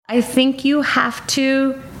I think you have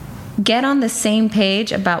to get on the same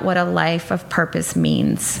page about what a life of purpose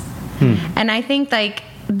means. And I think like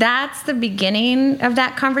that's the beginning of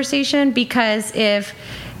that conversation, because if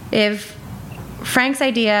Frank's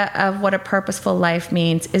idea of what a purposeful life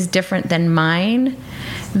means is different than mine,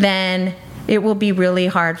 then it will be really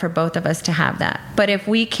hard for both of us to have that. But if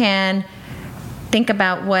we can think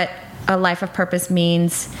about what a life of purpose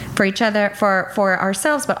means for each other, for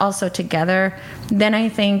ourselves, but also together, then I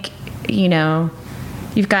think, you know,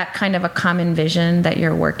 you've got kind of a common vision that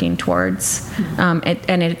you're working towards.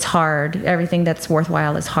 And it's hard. Everything that's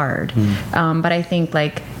worthwhile is hard. But I think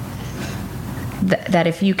like that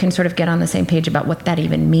if you can sort of get on the same page about what that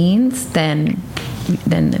even means, then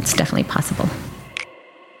it's definitely possible.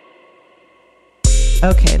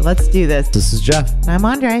 Okay, let's do this. This is Jeff. And I'm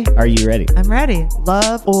Andre. Are you ready? I'm ready.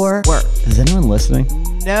 Love or work? Is anyone listening?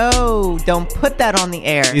 No, don't put that on the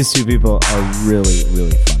air. These two people are really, really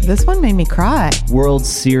funny. This one made me cry. World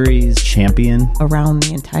Series champion. Around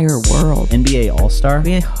the entire world. NBA All-Star.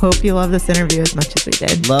 We hope you love this interview as much as we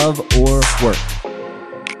did. Love or work?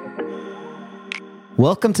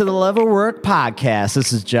 Welcome to the Love or Work podcast.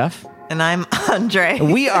 This is Jeff. And I'm Andre.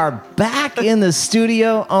 We are back in the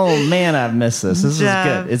studio. Oh man, I've missed this. This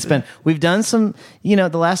Jeff. is good. We've done some, the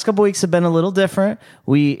last couple weeks have been a little different.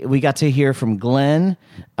 We got to hear from Glenn,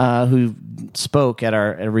 who spoke at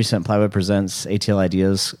our recent Plywood Presents ATL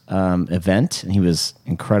Ideas event, and he was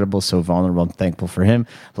incredible, so vulnerable. I'm thankful for him.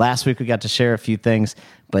 Last week we got to share a few things,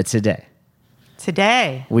 but today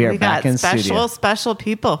we are back in studio. Special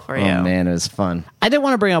people for you. Oh man, it was fun. I did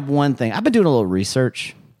want to bring up one thing. I've been doing a little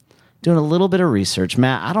research. Doing a little bit of research.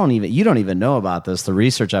 Matt, you don't even know about this, the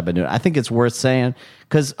research I've been doing. I think it's worth saying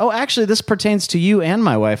because, actually, this pertains to you and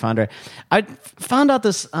my wife, Andre. I found out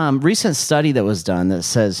this recent study that was done that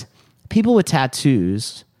says people with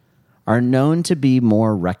tattoos are known to be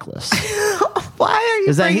more reckless. Why are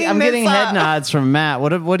you bringing I'm this getting up? head nods from Matt.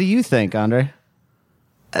 What do you think, Andre?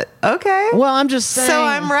 Okay. Well, I'm just saying. So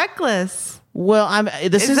I'm reckless. Well,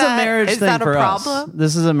 this is a marriage thing for us.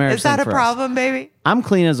 This is a marriage thing for us. Is that a problem, baby? I'm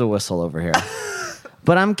clean as a whistle over here.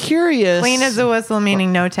 But I'm curious. Clean as a whistle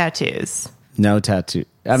meaning no tattoos. No tattoo.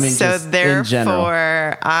 I mean, so just therefore, in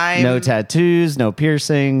general. No tattoos, no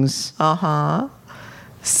piercings. Uh-huh.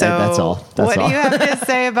 So that's all. What do you have to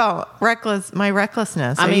say about my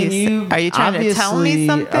recklessness? Are you trying to tell me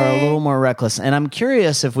something? Are a little more reckless, and I'm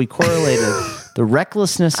curious if we correlated the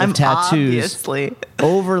recklessness of tattoos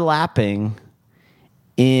overlapping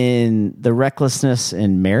in the recklessness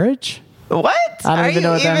in marriage. What? I don't even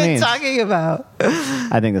know what that means. Talking about?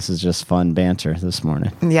 I think this is just fun banter this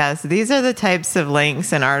morning. Yes, these are the types of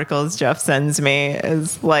links and articles Jeff sends me.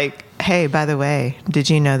 Is like, hey, by the way,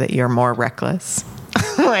 did you know that you're more reckless?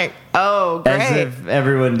 Like, oh, great. As if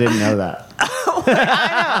everyone didn't know that. I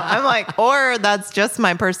know. I'm like, or that's just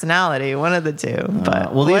my personality. One of the two.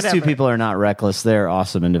 But these two people are not reckless. They're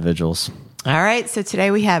awesome individuals. All right, so today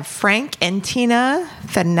we have Frank and Tina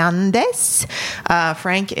Fernandez.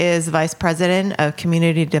 Frank is Vice President of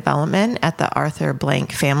Community Development at the Arthur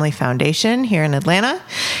Blank Family Foundation here in Atlanta.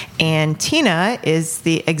 And Tina is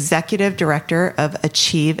the Executive Director of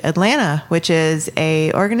Achieve Atlanta, which is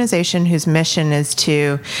an organization whose mission is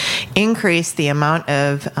to increase the amount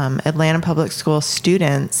of Atlanta public school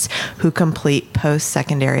students who complete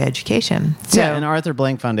post-secondary education. And Arthur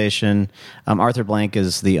Blank Foundation, Arthur Blank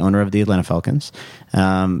is the owner of the Atlanta Falcons,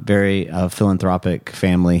 very philanthropic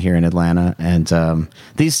family here in Atlanta. And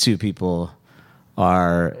these two people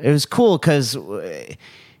it was cool because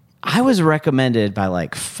I was recommended by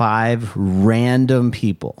like 5 random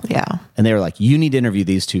people. Yeah. And they were like, you need to interview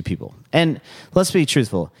these two people. And let's be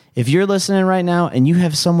truthful. If you're listening right now and you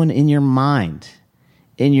have someone in your mind,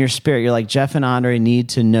 in your spirit, you're like, Jeff and Andre need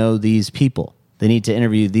to know these people. They need to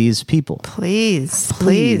interview these people. Please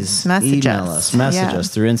message us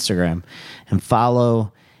through Instagram and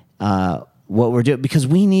follow what we're doing because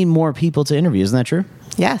we need more people to interview. Isn't that true?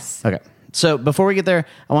 Yes. Okay. So before we get there,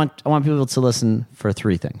 I want people to listen for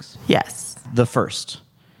 3 things. Yes. The first,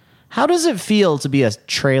 how does it feel to be a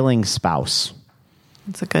trailing spouse?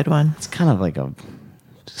 It's a good one. It's kind of like a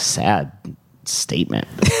sad statement.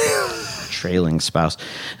 Trailing spouse.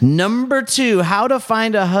 Number 2, how to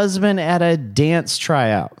find a husband at a dance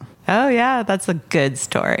tryout. Oh yeah, that's a good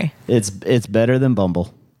story. It's better than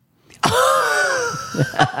Bumble.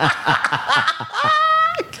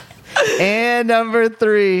 And number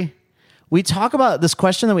 3, we talk about this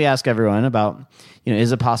question that we ask everyone about,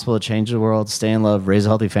 is it possible to change the world, stay in love, raise a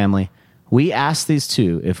healthy family? We ask these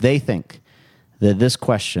two if they think that this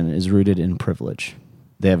question is rooted in privilege.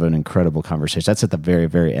 They have an incredible conversation. That's at the very,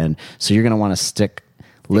 very end. So you're going to want to stick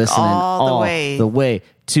listening all the way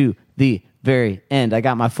to the very end. I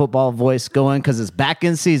got my football voice going because it's back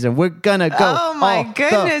in season. We're gonna go. Oh my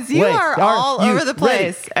goodness, you are all over the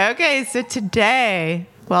place. Ready? Okay, so today,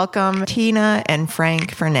 welcome Tina and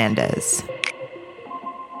Frank Fernandez.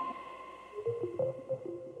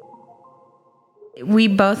 We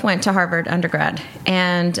both went to Harvard undergrad,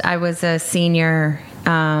 and I was a senior.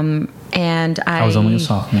 And I was only a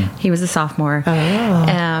sophomore. He was a sophomore.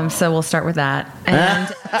 Oh. So we'll start with that. And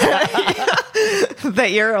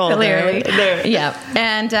that you're older. Clearly. Yeah.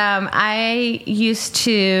 And I used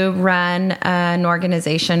to run an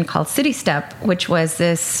organization called City Step, which was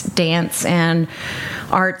this dance and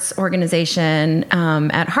arts organization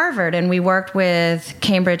at Harvard. And we worked with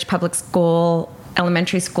Cambridge Public School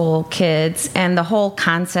elementary school kids, and the whole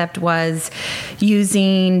concept was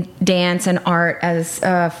using dance and art as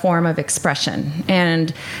a form of expression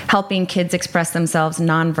and helping kids express themselves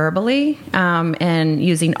non-verbally, and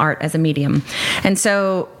using art as a medium. And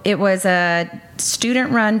so it was a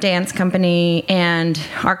student-run dance company, and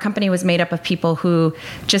our company was made up of people who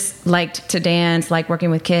just liked to dance, liked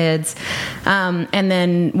working with kids, and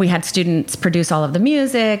then we had students produce all of the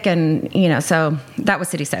music, and so that was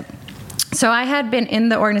City Step. So I had been in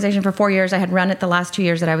the organization for 4 years. I had run it the last 2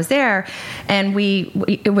 years that I was there, and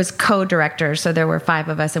it was co-directors. So there were 5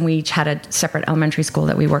 of us, and we each had a separate elementary school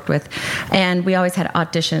that we worked with, and we always had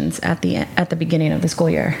auditions at the beginning of the school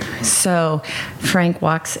year. So Frank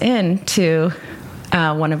walks into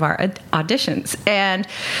one of our auditions, and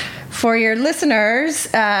for your listeners,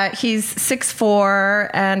 he's 6'4",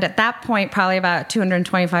 and at that point, probably about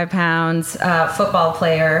 225 pounds, football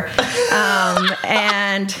player,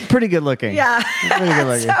 and pretty good looking. Yeah, pretty good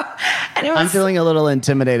looking. I'm feeling a little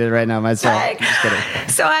intimidated right now myself. Just kidding.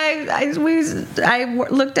 So I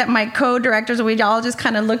looked at my co-directors, and we all just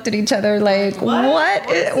kind of looked at each other like,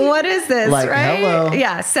 what is this? Like, right? Hello.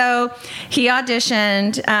 Yeah. So he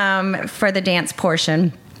auditioned for the dance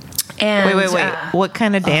portion. And, wait. What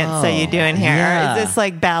kind of dance are you doing here? Yeah. Is this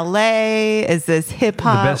like ballet? Is this hip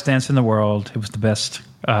hop? The best dance in the world. It was the best.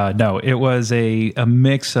 No, it was a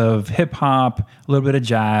mix of hip hop, a little bit of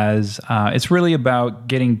jazz. It's really about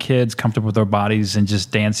getting kids comfortable with their bodies and just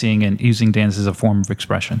dancing and using dance as a form of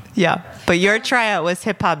expression. Yeah. But your tryout was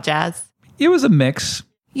hip hop jazz? It was a mix.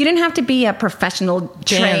 You didn't have to be a professional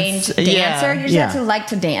trained dancer. Yeah. You just had to like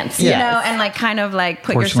to dance, and like kind of like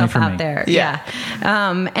put Fortunately yourself for out me. there. Yeah.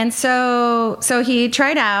 And so he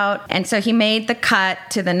tried out, and so he made the cut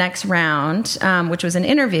to the next round, which was an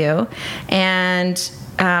interview, and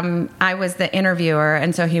I was the interviewer,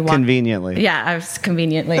 and so he walked Conveniently. Yeah, I was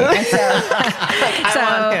conveniently. And so,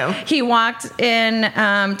 want him. he walked in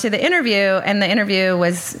to the interview, and the interview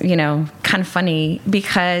was, kind of funny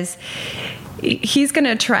because he's going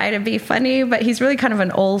to try to be funny, but he's really kind of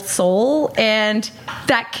an old soul. And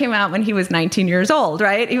that came out when he was 19 years old,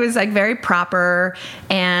 right? He was like very proper.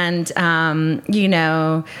 And,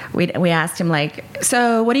 we asked him like,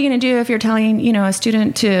 so what are you going to do if you're telling, a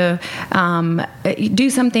student to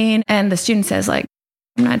do something? And the student says like,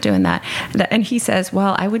 I'm not doing that. And he says,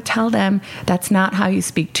 well, I would tell them that's not how you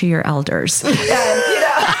speak to your elders. And,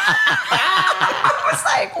 I was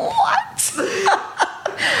like, what?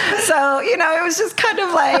 So, it was just kind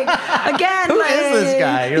of like, again, Who is this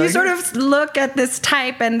guy? You sort of look at this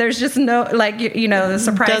type and there's just no, like, the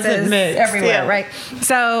surprises everywhere, right?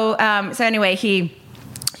 So, anyway, he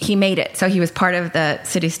made it. So he was part of the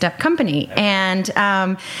City Step company. And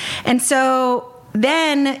so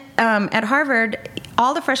then at Harvard,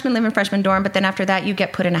 all the freshmen live in freshman dorm, but then after that, you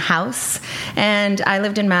get put in a house. And I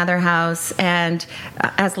lived in Mather House, and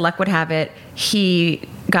as luck would have it, he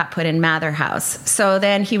got put in Mather House. So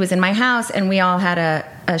then he was in my house, and we all had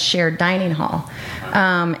a shared dining hall.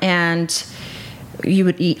 And you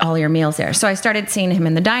would eat all your meals there. So I started seeing him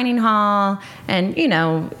in the dining hall, and,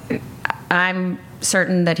 I'm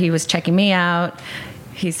certain that he was checking me out.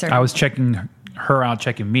 I was checking her out,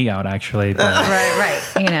 checking me out, actually. But. Right.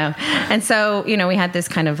 And so, we had this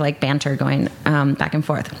kind of like banter going back and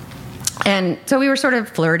forth. And so we were sort of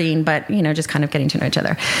flirting, but, just kind of getting to know each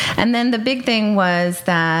other. And then the big thing was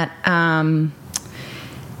that,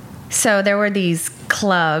 so there were these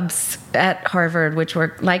clubs at Harvard, which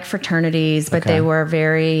were like fraternities, but they were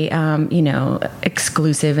very,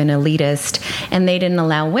 exclusive and elitist, and they didn't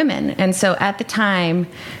allow women. And so at the time,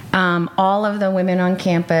 all of the women on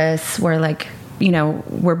campus were like,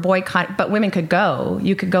 were boycott, but women could go.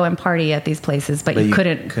 You could go and party at these places, but you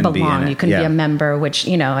couldn't belong. You couldn't be a member, which,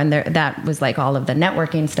 and that was like all of the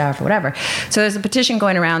networking stuff or whatever. So there's a petition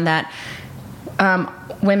going around that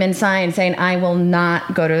women signed saying, I will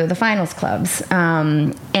not go to the finals clubs.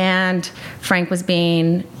 And Frank was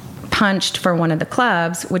being punched for one of the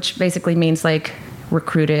clubs, which basically means like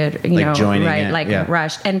recruited, joining right? it, Like yeah.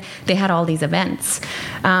 rushed. And they had all these events.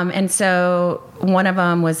 And so one of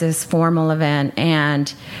them was this formal event,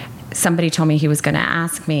 and somebody told me he was going to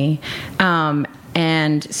ask me.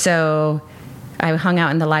 And so I hung out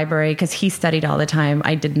in the library because he studied all the time.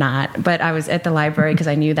 I did not, but I was at the library because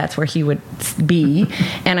I knew that's where he would be.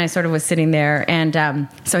 And I sort of was sitting there. And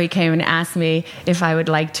so he came and asked me if I would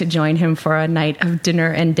like to join him for a night of dinner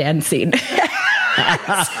and dancing.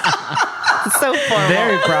 So formal.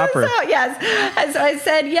 Very proper. So, yes. And so I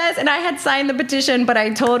said yes. And I had signed the petition, but I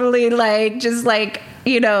totally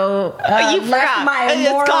you left forgot. my It's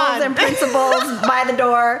morals gone. and principles by the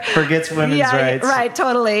door. Forgets women's rights. Right,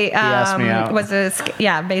 totally. asked me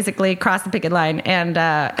out. Basically crossed the picket line and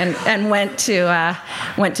went to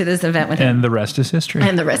this event with him. And the rest is history.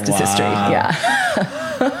 And the rest is history. Yeah.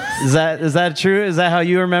 Is that true? Is that how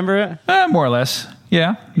you remember it? More or less.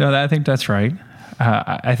 Yeah. No, I think that's right.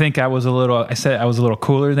 I think I was a little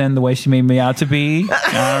cooler than the way she made me out to be.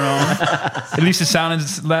 I don't know. At least it sounded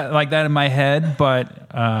like that in my head, but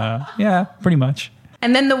yeah, pretty much.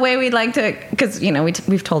 And then the way we'd like to, because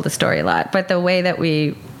we've told the story a lot, but the way that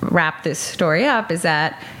we wrap this story up is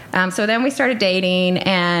that. So then we started dating,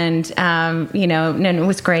 and and it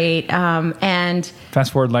was great. And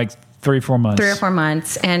Fast forward like 3 or 4 months. 3 or 4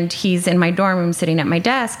 months, and he's in my dorm room sitting at my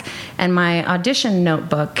desk, and my audition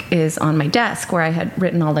notebook is on my desk where I had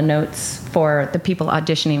written all the notes for the people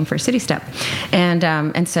auditioning for City Step.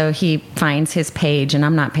 And so he finds his page, and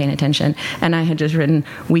I'm not paying attention, and I had just written,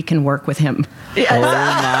 "We can work with him." Oh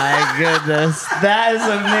my goodness. That is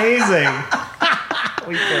amazing.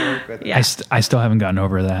 We can work with it. Yeah. I still haven't gotten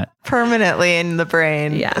over that. Permanently in the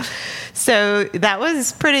brain. Yeah. So that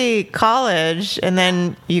was pretty college, and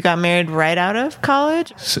then you got married right out of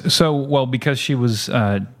college? So because she was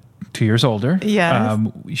 2 years older, Yes.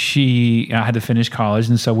 she had to finish college,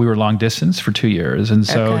 and so we were long distance for 2 years. And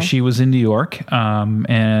so Okay. she was in New York,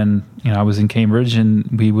 and I was in Cambridge, and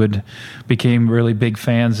we became really big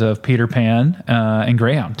fans of Peter Pan and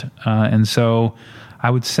Greyhound. And so I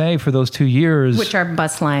would say for those 2 years, Which are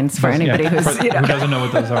bus lines for anybody who doesn't know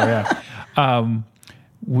what those are. Yeah.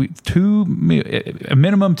 A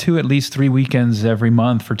minimum 2, at least 3 weekends every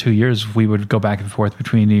month for 2 years, we would go back and forth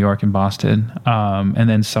between New York and Boston. And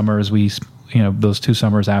then summers, those 2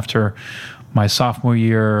 summers after my sophomore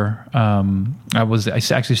year, I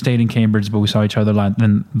actually stayed in Cambridge, but we saw each other a lot.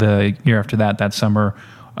 Then the year after that summer,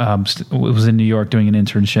 was in New York doing an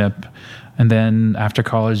internship. And then after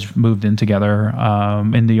college, moved in together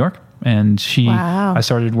in New York. And Wow. I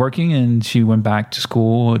started working, and she went back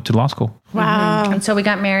to law school. Wow. And so we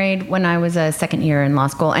got married when I was a second year in law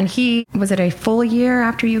school. And was it a full year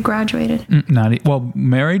after you graduated?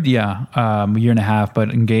 Married, yeah, a year and a half, but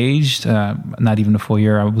engaged, not even a full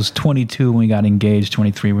year. I was 22 when we got engaged,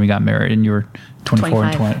 23 when we got married, and you were 24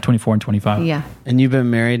 and 25. Yeah. And you've been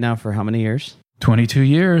married now for how many years? 22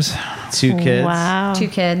 years. 2 kids. Wow. 2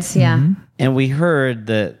 kids, yeah. And we heard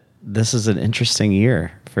that this is an interesting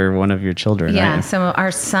year for one of your children, Yeah, right? so our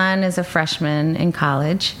son is a freshman in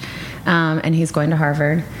college, and he's going to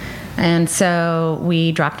Harvard. And so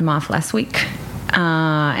we dropped him off last week,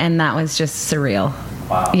 and that was just surreal.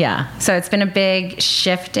 Wow. Yeah, so it's been a big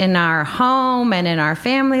shift in our home and in our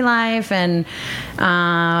family life, and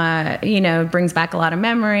brings back a lot of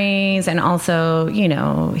memories, and also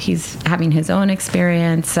he's having his own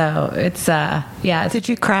experience. So it's Did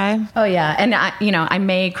you cry? Oh yeah, and I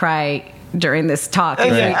may cry during this talk.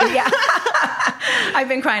 Yeah. I've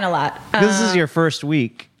been crying a lot. This is your first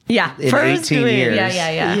week Yeah. in First 18 week. years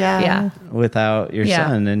Yeah. without your Yeah.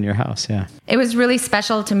 son in your house. Yeah. It was really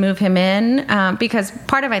special to move him in because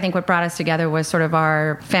part of, I think, what brought us together was sort of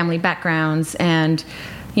our family backgrounds. And,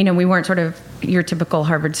 we weren't sort of your typical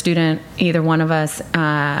Harvard student, either one of us.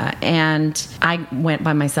 And I went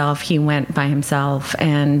by myself. He went by himself.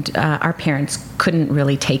 And our parents couldn't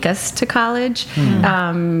really take us to college.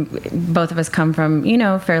 Both of us come from,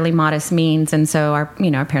 fairly modest means. And so our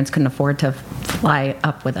parents couldn't afford to fly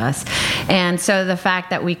up with us. And so the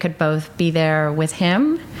fact that we could both be there with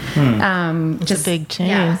him, Just a big change.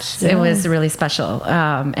 Yes, it was really special.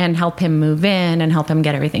 And help him move in and help him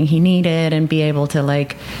get everything he needed and be able to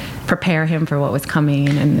prepare him for what was coming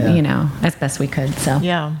and, as best we could. So,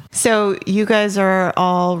 Yeah. So you guys are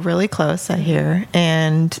all really close, I hear.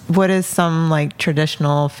 And what is some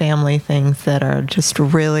traditional family things that are just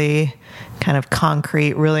really kind of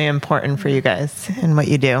concrete, really important for you guys and what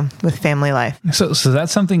you do with family life? So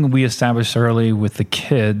that's something we established early with the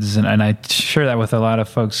kids, and I share that with a lot of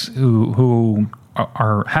folks who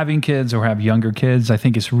are having kids or have younger kids, I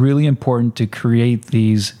think it's really important to create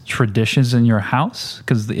these traditions in your house,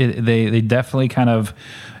 because they definitely kind of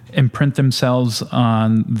imprint themselves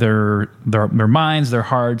on their minds, their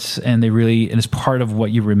hearts, and it's part of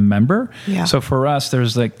what you remember. Yeah. So for us,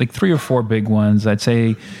 there's like 3 or 4 big ones. I'd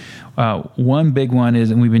say one big one is,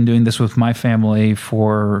 and we've been doing this with my family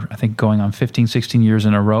for, I think, going on 15, 16 years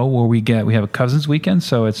in a row, where we have a cousins weekend.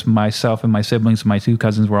 So it's myself and my siblings and my 2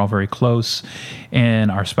 cousins. We're all very close, and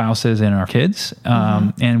our spouses and our kids.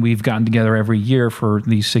 And we've gotten together every year for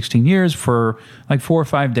these 16 years for like 4 or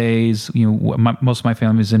 5 days. Most of my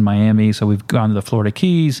family is in Miami, so we've gone to the Florida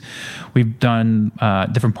Keys. We've done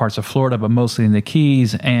different parts of Florida, but mostly in the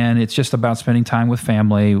Keys. And it's just about spending time with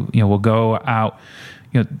family. We'll go out,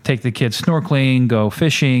 take the kids snorkeling, go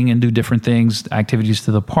fishing, and do different things, activities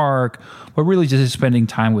to the park, but really just spending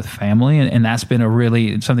time with family. And that's been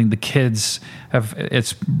something the kids have,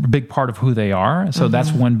 it's a big part of who they are. So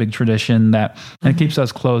that's one big tradition that and it keeps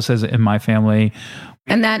us close as in my family.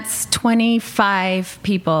 And that's 25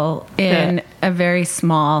 people in a very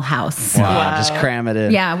small house. Wow. Just cram it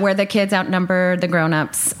in. Yeah, where the kids outnumber the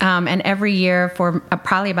grown-ups. And every year for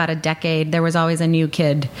probably about a decade, there was always a new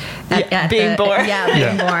kid being born.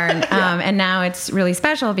 Being born. And now it's really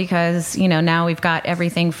special because, now we've got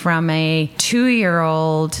everything from a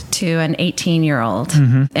 2-year-old to an 18-year-old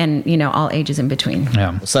and, all ages in between.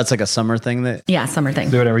 Yeah. So that's like a summer thing Summer thing.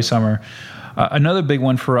 Do it every summer. Another big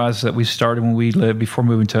one for us that we started when we lived, before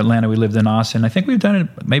moving to Atlanta, we lived in Austin. I think we've done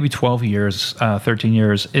it maybe 12 years, 13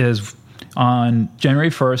 years, is on January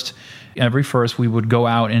 1st. Every first, we would go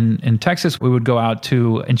out in Texas. We would go out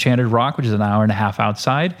to Enchanted Rock, which is an hour and a half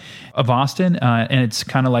outside of Austin. And it's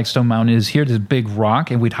kind of like Stone Mountain is here, this big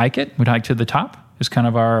rock, and we'd hike it. We'd hike to the top. It's kind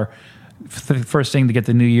of our first thing to get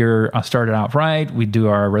the new year started out right. We'd do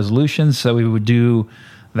our resolutions. So we would do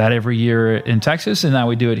that every year in Texas, and now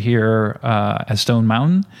we do it here at Stone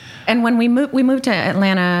Mountain. And when we moved to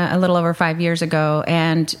Atlanta a little over 5 years ago,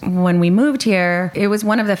 and when we moved here, it was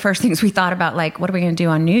one of the first things we thought about, like, what are we going to do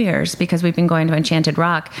on New Year's? Because we've been going to Enchanted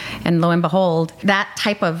Rock, and lo and behold, that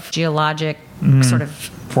type of geologic sort of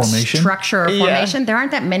structure or formation, there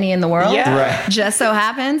aren't that many in the world. Yeah. Right. Just so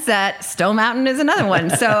happens that Stone Mountain is another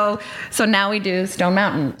one. So now we do Stone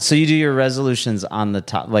Mountain. So you do your resolutions on the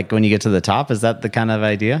top, like when you get to the top? Is that the kind of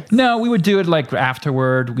idea? No, we would do it like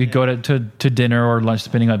afterward. We'd go to dinner or lunch,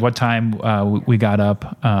 depending on what time we got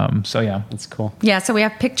up. That's cool. Yeah, so we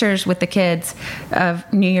have pictures with the kids of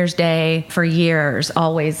New Year's Day for years,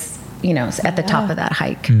 always at the top of that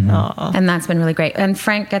hike. And that's been really great. And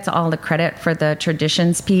Frank gets all the credit for the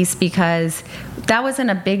traditions piece, because that wasn't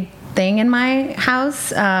a big thing in my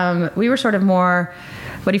house. We were sort of more,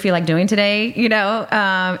 what do you feel like doing today?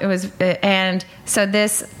 It was, and so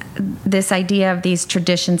this idea of these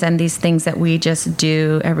traditions and these things that we just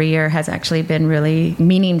do every year has actually been really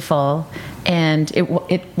meaningful. And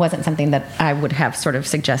it wasn't something that I would have sort of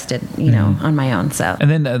suggested, on my own. So, and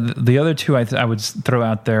then the other two I would throw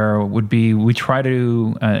out there would be, we try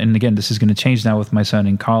to, and again, this is going to change now with my son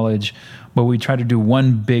in college, but we try to do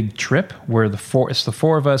one big trip where it's the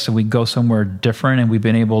 4 of us, and we go somewhere different, and we've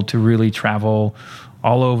been able to really travel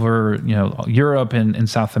all over, Europe and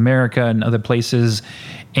South America and other places.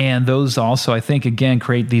 And those also, I think, again,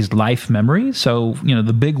 create these life memories. So,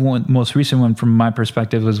 the big one, most recent one from my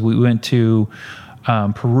perspective, was we went to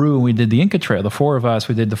Peru, and we did the Inca Trail. The 4 of us,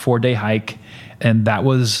 we did the 4-day hike. And that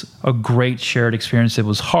was a great shared experience. It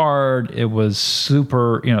was hard. It was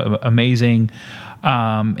super, amazing.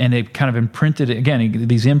 And it kind of imprinted, again,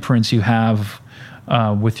 these imprints you have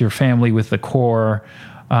with your family, with the core.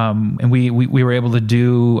 And we were able to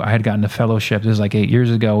do, I had gotten a fellowship, this was like 8 years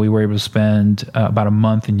ago. We were able to spend about a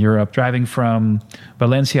month in Europe, driving from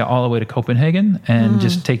Valencia all the way to Copenhagen, and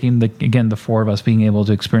just taking the 4 of us being able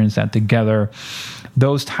to experience that together.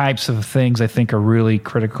 Those types of things, I think, are really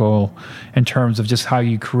critical in terms of just how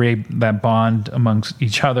you create that bond amongst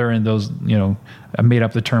each other, and those, I made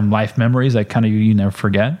up the term life memories that kind of you never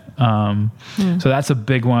forget. So that's a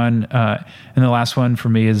big one. And the last one for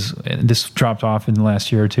me is, this dropped off in the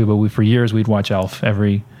last year or two, but for years we'd watch Elf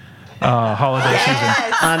every holiday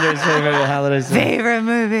season. Andre's favorite holiday season. Favorite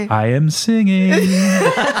movie. I am singing.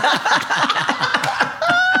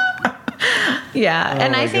 Yeah,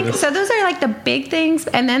 and I think so. Those are like the big things,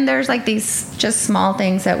 and then there's like these just small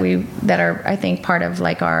things that are, I think, part of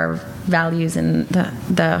like our values in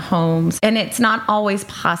the homes. And it's not always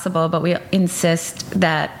possible, but we insist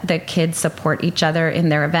that the kids support each other in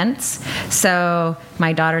their events. So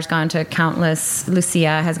my daughter's gone to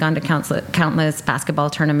Lucia has gone to countless basketball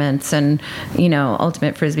tournaments and,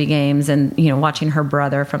 ultimate Frisbee games and, watching her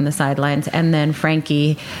brother from the sidelines. And then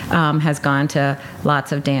Frankie has gone to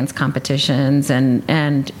lots of dance competitions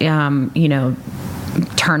and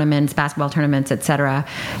tournaments, basketball tournaments, etc.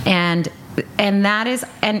 And that is,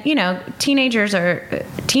 and teenagers are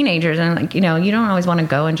teenagers, and you don't always want to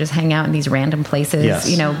go and just hang out in these random places,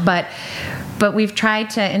 yes. But we've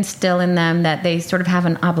tried to instill in them that they sort of have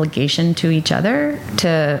an obligation to each other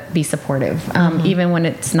to be supportive, even when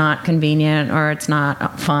it's not convenient or it's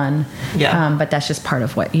not fun. Yeah. But that's just part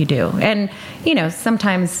of what you do. And,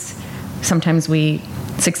 sometimes we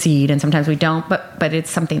succeed and sometimes we don't, but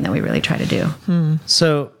it's something that we really try to do.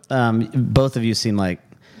 So both of you seem like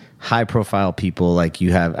high profile people. Like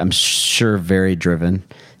you have, I'm sure, very driven.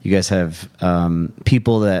 You guys have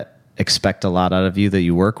people that expect a lot out of you that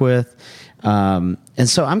you work with. And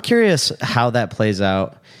so I'm curious how that plays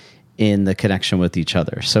out in the connection with each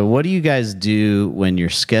other. So what do you guys do when your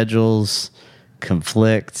schedules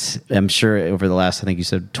conflict? I'm sure over the last, I think you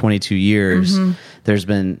said 22 years, there's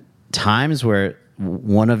been times where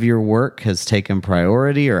one of your work has taken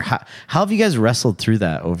priority, or how have you guys wrestled through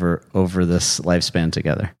that over this lifespan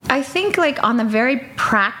together? I think like on the very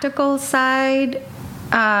practical side,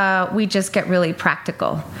 we just get really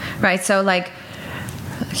practical, right? So like,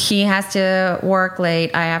 he has to work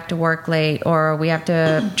late, I have to work late, or we have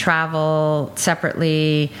to travel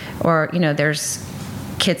separately, or, there's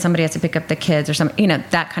kids, somebody has to pick up the kids or something,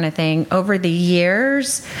 that kind of thing. Over the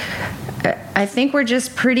years, I think we're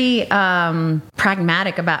just pretty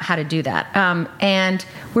pragmatic about how to do that. And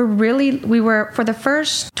we were, for the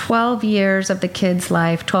first 12 years of the kids'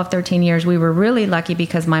 life, 12, 13 years, we were really lucky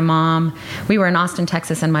because we were in Austin,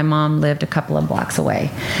 Texas, and my mom lived a couple of blocks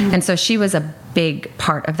away. And so she was a big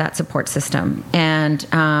part of that support system and,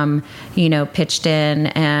 pitched in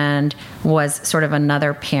and was sort of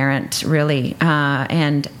another parent, really,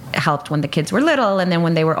 and helped when the kids were little. And then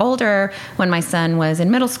when they were older, when my son was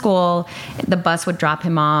in middle school, the bus would drop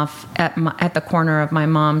him off at the corner of my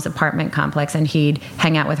mom's apartment complex, and he'd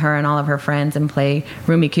hang out with her and all of her friends and play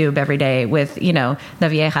Rumi Cube every day with, the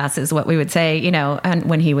viejas is what we would say, and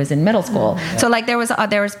when he was in middle school. So like there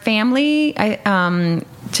was family,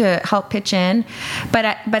 to help pitch in,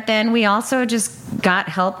 but then we also just got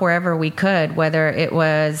help wherever we could, whether it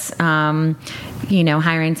was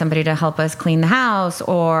hiring somebody to help us clean the house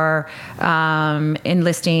or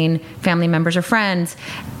enlisting family members or friends.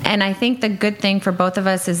 And I think the good thing for both of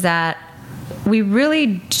us is that we really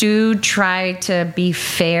do try to be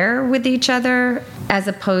fair with each other as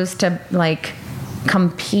opposed to like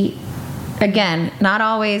compete. Again, not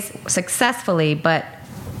always successfully, but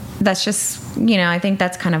that's just, I think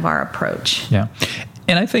that's kind of our approach. Yeah.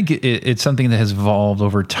 And I think it's something that has evolved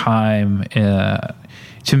over time.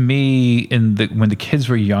 To me, when the kids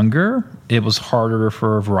were younger, it was harder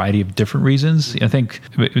for a variety of different reasons. I think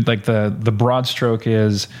like the broad stroke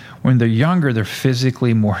is when they're younger, they're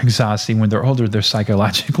physically more exhausting. When they're older, they're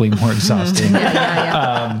psychologically more exhausting.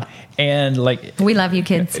 And like, we love you,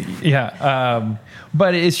 kids. Yeah.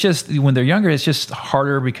 But it's just when they're younger, it's just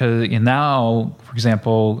harder because now, for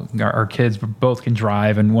example, our kids both can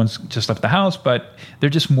drive and one's just left the house, but they're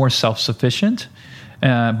just more self-sufficient.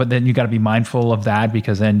 But then you got to be mindful of that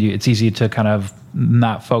because then it's easy to kind of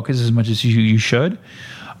not focus as much as you should.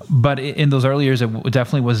 But in those early years, it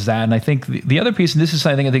definitely was that. And I think the other piece, and this is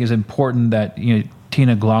something I think is important that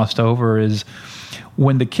Tina glossed over, is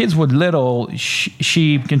when the kids were little,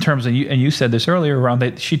 she in terms of, and you said this earlier around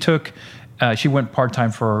that she went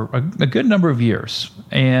part-time for a good number of years.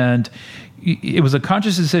 And it was a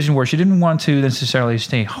conscious decision where she didn't want to necessarily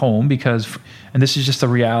stay home because, and this is just the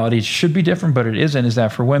reality, it should be different, but it isn't, is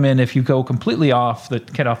that for women, if you go completely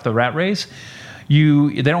get off the rat race,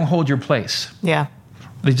 they don't hold your place. Yeah.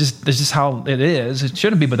 That's just how it is. It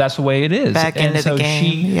shouldn't be, but that's the way it is. Back into the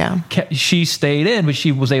game. She stayed in, but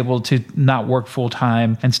she was able to not work full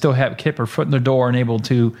time and still keep her foot in the door and able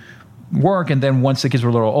to work. And then once the kids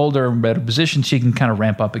were a little older and better positioned, she can kind of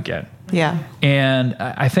ramp up again. Yeah. And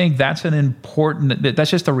I think that's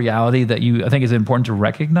that's just a reality that I think is important to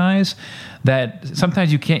recognize, that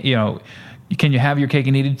sometimes you can't, can you have your cake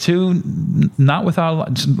and eat it too? Not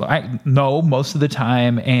without, no, most of the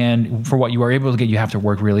time. And for what you are able to get, you have to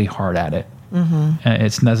work really hard at it. Mm-hmm.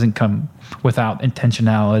 It doesn't come without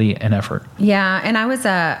intentionality and effort. Yeah, and I was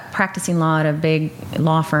practicing law at a big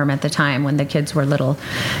law firm at the time when the kids were little.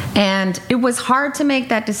 And it was hard to make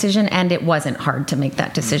that decision, and it wasn't hard to make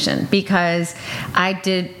that decision because I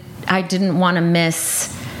I didn't want to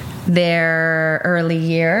miss their early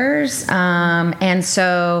years. And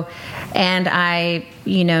I,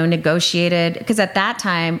 negotiated, because at that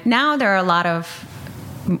time, now there are a lot of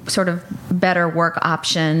sort of better work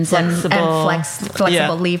options and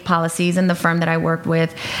flexible leave policies. And the firm that I worked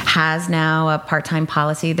with has now a part-time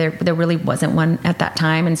policy. There really wasn't one at that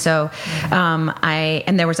time. And so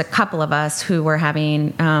and there was a couple of us who were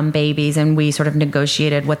having babies, and we sort of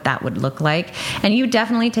negotiated what that would look like. And you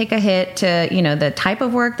definitely take a hit to, the type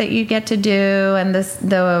of work that you get to do and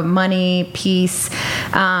the money piece.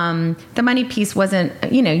 The money piece wasn't,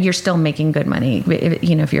 you're still making good money,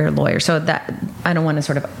 if you're a lawyer. So that, I don't want to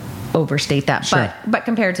sort of overstate that, Sure. but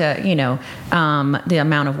compared to, the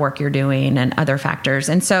amount of work you're doing and other factors.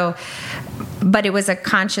 And so, but it was a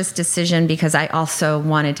conscious decision because I also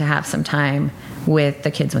wanted to have some time with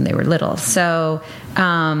the kids when they were little. So,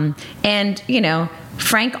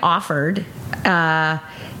 Frank offered,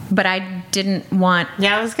 but I didn't want.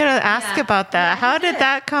 Yeah, I was going to ask about that. How did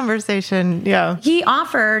that conversation? Yeah, he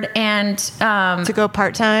offered, and to go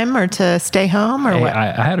part time or to stay home or what?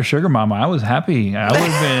 I had a sugar mama. I was happy. I would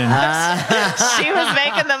have been. She was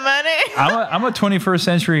making the money. I'm a 21st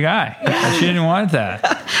century guy. She didn't want that.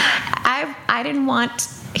 I didn't want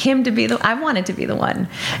him to be I wanted to be the one.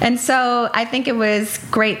 And so I think it was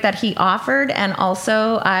great that he offered, and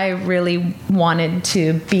also I really wanted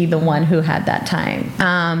to be the one who had that time.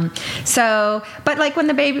 But like when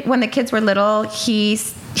the kids were little,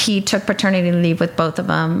 he took paternity leave with both of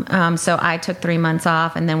them. So I took 3 months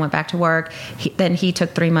off and then went back to work. Then he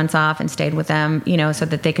took 3 months off and stayed with them, so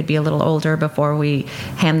that they could be a little older before we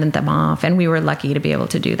handed them off. And we were lucky to be able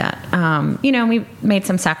to do that. We made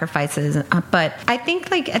some sacrifices, but I think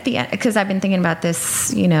like at the end, because I've been thinking about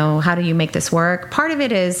this, how do you make this work? Part of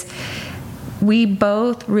it is we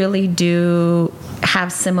both really do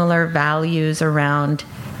have similar values around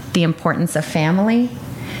the importance of family,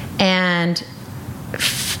 and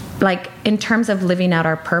like in terms of living out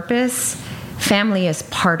our purpose, family is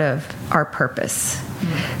part of our purpose.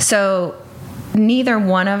 Mm-hmm. So neither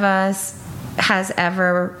one of us has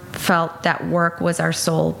ever felt that work was our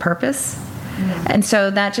sole purpose. Mm-hmm. And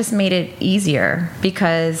so that just made it easier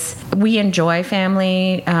because we enjoy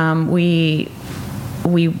family. We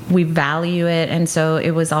value it. And so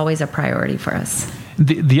it was always a priority for us.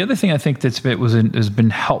 The other thing I think has been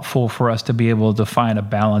helpful for us to be able to find a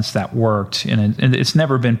balance that worked, and it's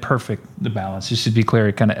never been perfect, the balance, just to be clear,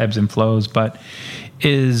 it kind of ebbs and flows, but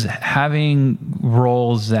is having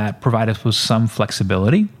roles that provide us with some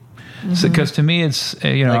flexibility. Mm-hmm. So, because to me, it's,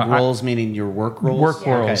 like roles, meaning your work roles? Work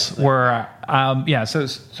roles, okay. Where,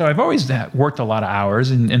 so I've always worked a lot of hours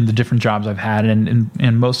in the different jobs I've had,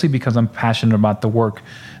 and mostly because I'm passionate about the work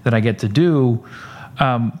that I get to do.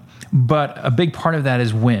 But a big part of that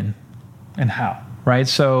is when and how, right?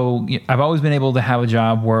 So I've always been able to have a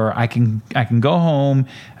job where I can go home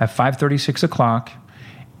at 5:30, 6 o'clock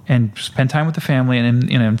and spend time with the family.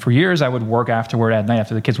 And for years I would work afterward at night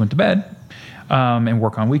after the kids went to bed, and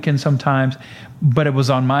work on weekends sometimes. But it was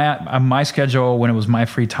on my schedule when it was my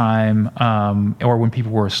free time, or when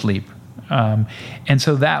people were asleep. And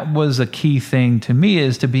so that was a key thing to me,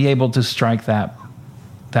 is to be able to strike that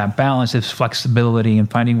balance, is flexibility and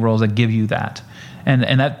finding roles that give you that.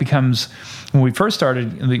 And that becomes, when we first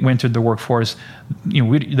started, we entered the workforce,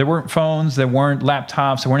 there weren't phones, there weren't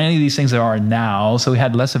laptops, there weren't any of these things that are now, so we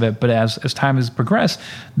had less of it. But as time has progressed,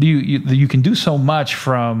 you can do so much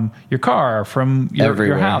from your car, from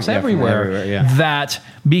your house, everywhere, yeah. That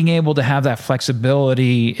being able to have that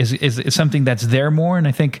flexibility is something that's there more. And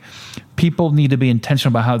I think people need to be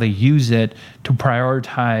intentional about how they use it to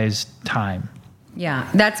prioritize time. Yeah,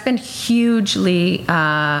 that's been hugely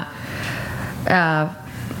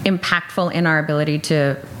impactful in our ability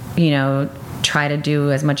to, try to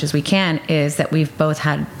do as much as we can, is that we've both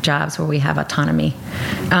had jobs where we have autonomy.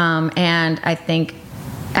 And I think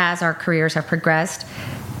as our careers have progressed,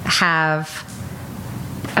 have,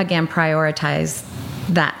 again, prioritized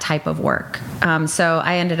that type of work. So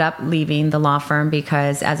I ended up leaving the law firm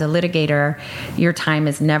because as a litigator, your time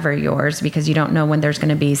is never yours, because you don't know when there's going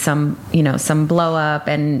to be some blow up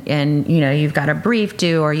and you've got a brief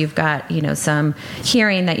due, or you've got, some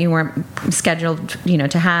hearing that you weren't scheduled,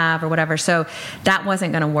 to have or whatever. So that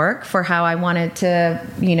wasn't going to work for how I wanted to,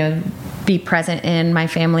 be present in my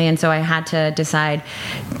family. And so I had to decide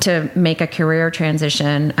to make a career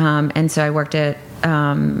transition. And so I worked at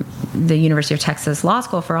the University of Texas Law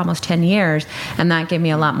School for almost 10 years, and that gave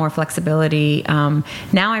me a lot more flexibility. Now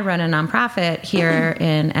I run a nonprofit here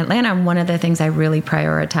in Atlanta, and one of the things I really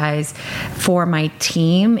prioritize for my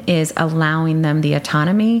team is allowing them the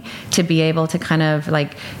autonomy to be able to kind of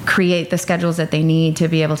like create the schedules that they need to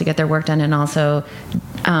be able to get their work done, and also,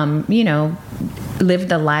 live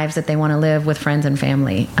the lives that they want to live with friends and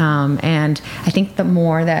family. And I think the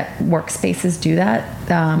more that workspaces do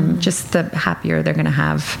that, just the happier they're going to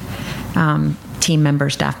have team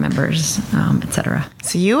members, staff members, et cetera.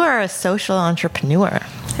 So you are a social entrepreneur.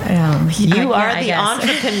 You are the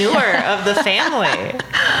entrepreneur of the family.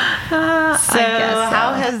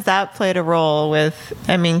 How has that played a role with,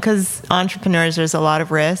 because entrepreneurs, there's a lot of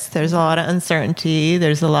risk, there's a lot of uncertainty,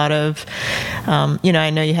 there's a lot of, I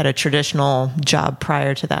know you had a traditional job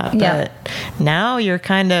prior to that, but now you're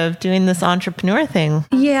kind of doing this entrepreneur thing.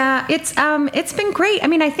 Yeah, it's been great.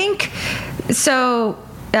 I think so.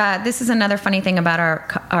 This is another funny thing about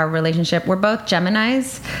our relationship. We're both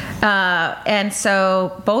Geminis. And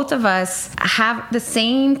so both of us have the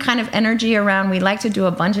same kind of energy around. We like to do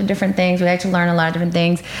a bunch of different things. We like to learn a lot of different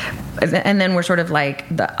things. And then we're sort of like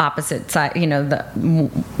the opposite side,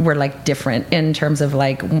 we're like different in terms of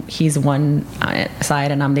like he's one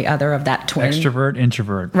side and I'm the other of that twin. Extrovert,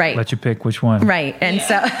 introvert. Right. Let you pick which one. Right. And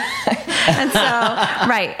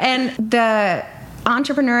right. And the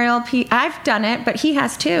entrepreneurial piece, I've done it, but he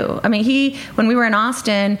has too. When we were in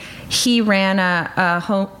Austin, he ran a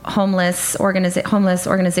homeless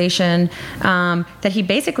organization that he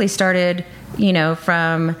basically started,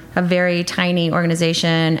 from a very tiny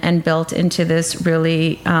organization and built into this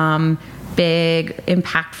really big,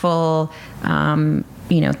 impactful,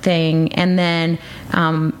 thing. And then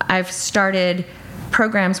I've started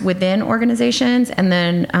programs within organizations, and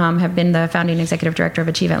then have been the founding executive director of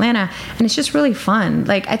Achieve Atlanta, and it's just really fun.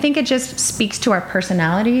 Like, I think it just speaks to our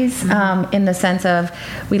personalities, in the sense of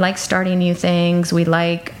we like starting new things, we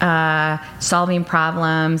like solving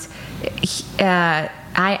problems.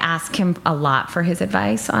 I ask him a lot for his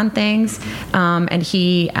advice on things, and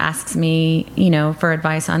he asks me, for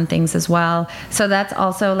advice on things as well. So that's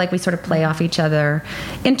also like we sort of play off each other.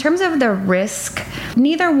 In terms of the risk,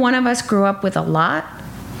 neither one of us grew up with a lot.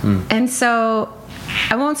 And so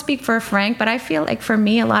I won't speak for Frank, but I feel like for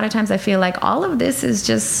me, a lot of times I feel like all of this is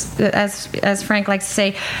just, as Frank likes to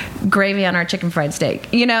say, gravy on our chicken fried steak.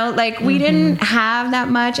 We didn't have that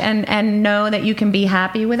much, and know that you can be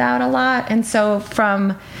happy without a lot. And so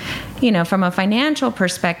from a financial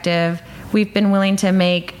perspective, we've been willing to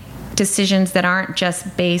make decisions that aren't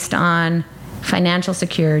just based on financial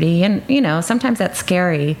security. And, sometimes that's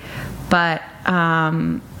scary, but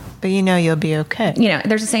you'll be okay.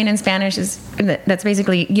 There's a saying in Spanish that's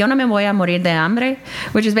basically, yo no me voy a morir de hambre,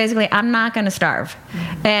 which is basically, I'm not going to starve.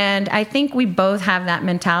 And I think we both have that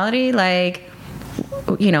mentality, like,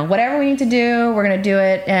 whatever we need to do, we're going to do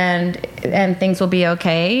it, and things will be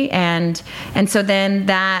okay. And so then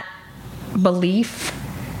that belief,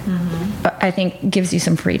 I think, gives you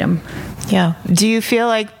some freedom. Yeah. Do you feel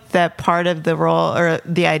like that part of the role or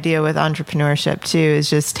the idea with entrepreneurship too is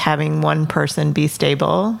just having one person be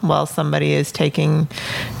stable while somebody is taking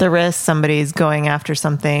the risk, somebody's going after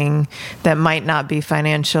something that might not be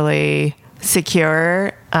financially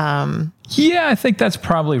secure? Yeah, I think that's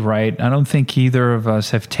probably right. I don't think either of us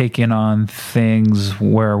have taken on things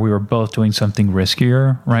where we were both doing something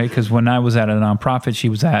riskier, right? Because when I was at a nonprofit, she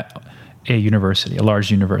was at a university, a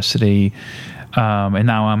large university. And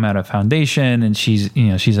now I'm at a foundation, and she's at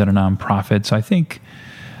a nonprofit. So I think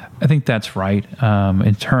that's right,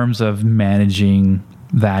 in terms of managing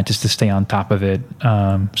that, just to stay on top of it.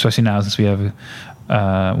 Especially now, since we have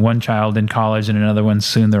one child in college and another one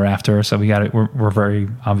soon thereafter. So we're very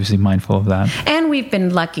obviously mindful of that. And we've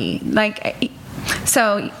been lucky.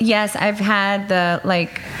 So yes, I've had the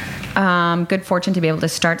good fortune to be able to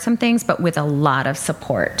start some things, but with a lot of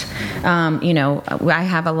support. I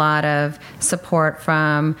have a lot of support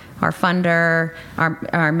from our funder,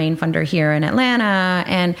 our main funder here in Atlanta.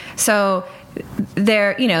 And so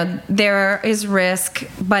there is risk,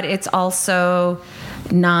 but it's also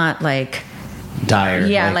not like dire.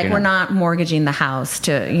 Yeah, we're not mortgaging the house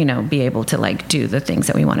to, be able to do the things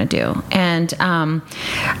that we want to do. And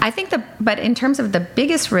I think but in terms of the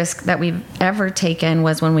biggest risk that we've ever taken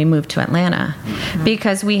was when we moved to Atlanta,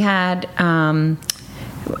 because we had a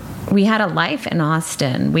life in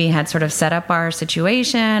Austin. We had sort of set up our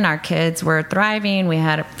situation. Our kids were thriving. We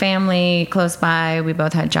had a family close by. We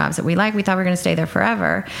both had jobs that we liked. We thought we were going to stay there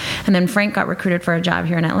forever. And then Frank got recruited for a job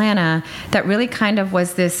here in Atlanta that really kind of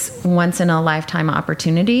was this once-in-a-lifetime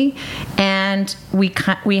opportunity. And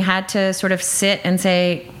we had to sort of sit and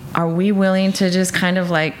say, are we willing to just kind of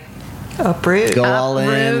like Uproot. Go all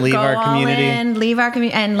in, leave go our all community. in, leave our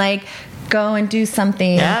community, and like go and do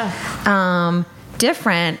something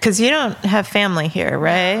different. Because you don't have family here,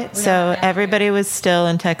 right? So everybody was still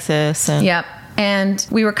in Texas. And Yep. And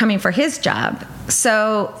we were coming for his job.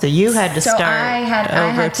 So you had to start I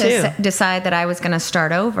had too. to decide that I was going to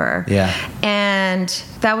start over. Yeah. And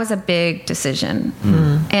that was a big decision.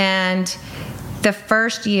 And the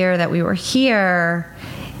first year that we were here,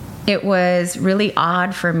 it was really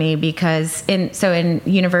odd for me because in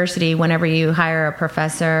university, whenever you hire a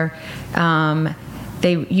professor,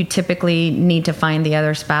 you typically need to find the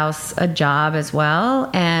other spouse a job as well,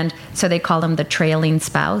 and so they call them the trailing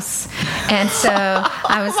spouse. And so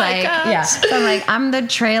I was like, gosh. yeah, so I'm like, I'm the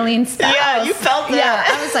trailing spouse. Yeah, you felt that. Yeah,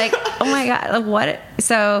 I was like, oh my god, what?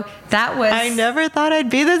 So that was. I never thought I'd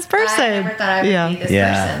be this person. I never thought I would be this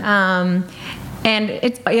person. And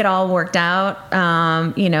it all worked out,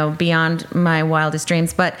 beyond my wildest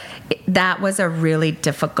dreams. But that was a really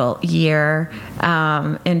difficult year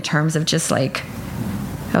in terms of just like,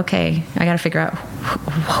 okay, I got to figure out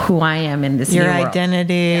who I am in this Your new world.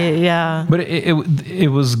 identity, yeah. But it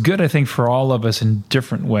was good, I think, for all of us in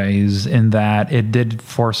different ways in that it did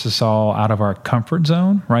force us all out of our comfort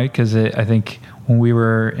zone, right? Because I think when we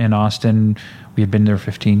were in Austin, we had been there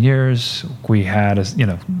 15 years. We had,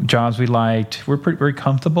 jobs we liked. We're very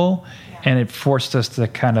comfortable, and it forced us to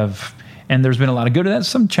kind of. And there's been a lot of good of that,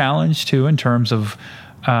 some challenge too, in terms of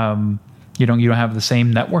you don't have the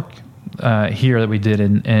same network here that we did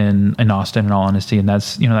in Austin. In all honesty, and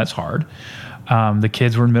that's hard. The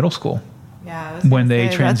kids were in middle school. Yeah, when they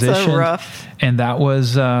transitioned, that's so rough. And that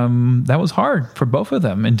was hard for both of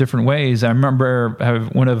them in different ways. I remember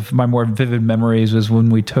one of my more vivid memories was when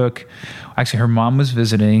we took, actually her mom was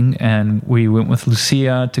visiting, and we went with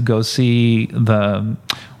Lucia to go see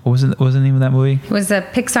what was the name of that movie? It was a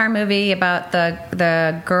Pixar movie about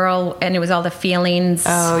the girl, and it was all the feelings.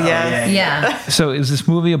 Oh, yes. Yeah. So it was this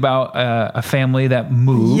movie about a family that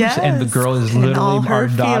moves, and the girl is and all literally her our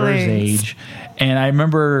daughter's feelings. age. And I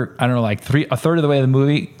remember, I don't know, like a third of the way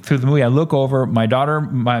through the movie, I look over, my daughter,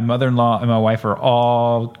 my mother-in-law, and my wife are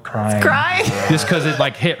all crying. Just because it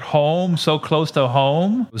like hit home, so close to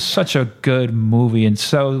home. It was such a good movie, and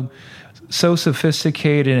so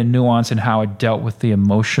sophisticated and nuanced in how it dealt with the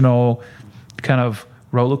emotional kind of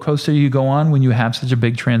roller coaster you go on when you have such a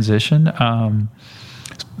big transition.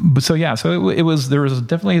 So it was. There was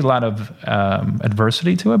definitely a lot of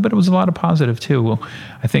adversity to it, but it was a lot of positive too.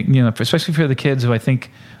 I think especially for the kids who I think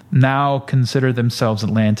now consider themselves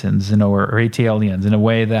Atlantans, or ATLians in a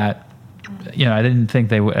way that I didn't think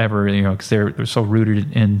they would ever, because they're so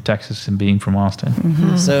rooted in Texas and being from Austin.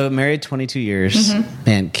 Mm-hmm. So married 22 years,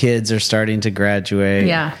 man. Kids are starting to graduate.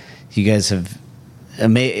 Yeah, you guys have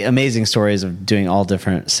amazing stories of doing all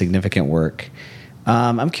different significant work.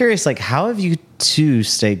 I'm curious, like, how have you two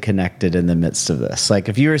stayed connected in the midst of this? Like,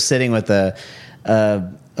 if you were sitting with a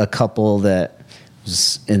couple that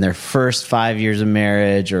was in their first 5 years of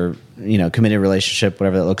marriage or, committed relationship,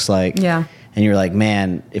 whatever that looks like. Yeah. And you're like,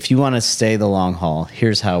 man, if you want to stay the long haul,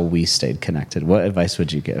 here's how we stayed connected. What advice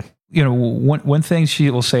would you give? One thing she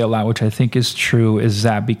will say a lot, which I think is true, is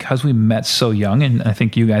that because we met so young, and I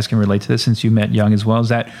think you guys can relate to this since you met young as well, is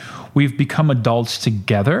that we've become adults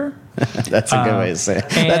together. That's a good way to say it.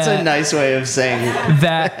 That's a nice way of saying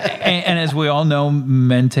that. And as we all know,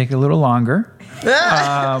 men take a little longer.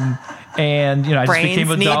 And I just Brains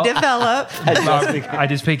became adult. need develop. I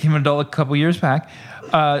just became an adult a couple years back.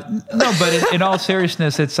 No, but in all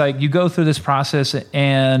seriousness, it's like you go through this process,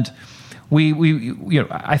 and we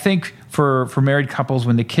I think for married couples,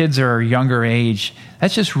 when the kids are younger age,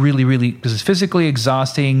 that's just really, really, because it's physically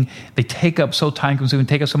exhausting. They take up so time consuming,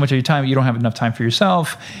 take up so much of your time. You don't have enough time for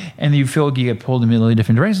yourself, and you feel like you get pulled in a million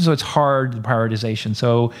different directions. So it's hard, the prioritization.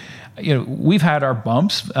 So, we've had our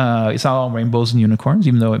bumps. It's not all rainbows and unicorns,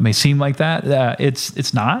 even though it may seem like that.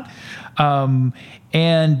 It's not.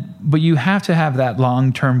 But you have to have that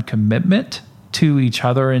long-term commitment to each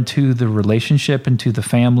other and to the relationship and to the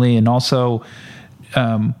family, and also,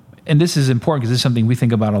 and this is important because this is something we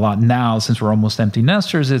think about a lot now since we're almost empty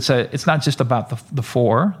nesters. It's not just about the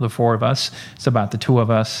four of us. It's about the two of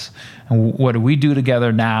us, and what do we do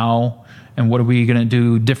together now, and what are we going to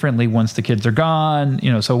do differently once the kids are gone?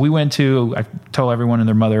 So we went to, I told everyone and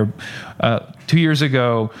their mother, 2 years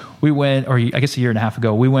ago, we went, or I guess a year and a half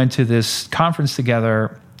ago, we went to this conference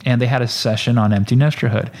together, and they had a session on empty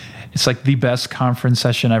nesterhood. It's like the best conference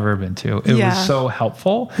session I've ever been to. It was so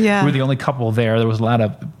helpful. Yeah. We were the only couple there. There was a lot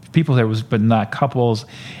of people there, but not couples.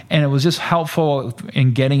 And it was just helpful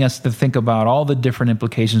in getting us to think about all the different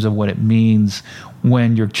implications of what it means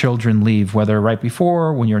when your children leave, whether right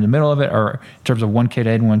before, when you're in the middle of it, or in terms of one kid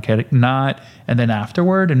in, one kid not, and then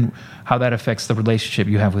afterward, and how that affects the relationship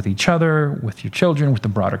you have with each other, with your children, with the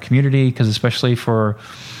broader community. Because especially for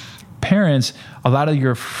parents, a lot of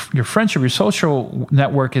your friendship, your social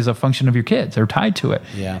network is a function of your kids. They're tied to it.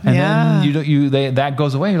 Yeah. And then that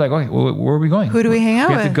goes away. You're like, okay, where are we going? Who do we hang out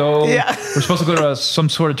We have with? to go. Yeah. We're supposed to go to some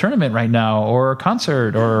sort of tournament right now, or a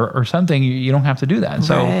concert, or something. You don't have to do that.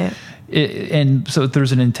 So, Right. so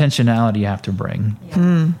there's an intentionality you have to bring.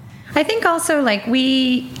 I think also like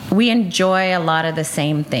we enjoy a lot of the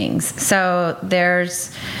same things. So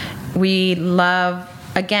we love,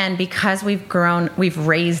 again, because we've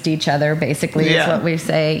raised each other, basically, is what we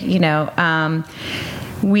say,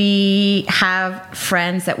 we have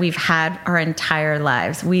friends that we've had our entire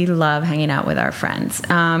lives. We love hanging out with our friends.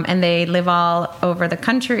 And they live all over the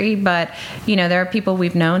country, but, there are people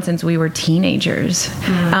we've known since we were teenagers.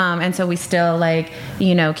 And so we still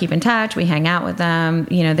keep in touch. We hang out with them.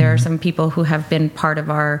 There are some people who have been part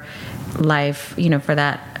of our life, for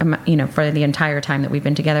that, for the entire time that we've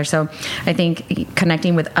been together. So I think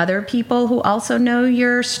connecting with other people who also know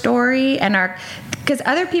your story because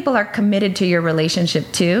other people are committed to your relationship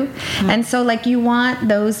too. And so you want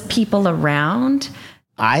those people around.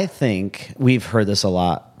 I think we've heard this a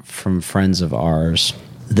lot from friends of ours,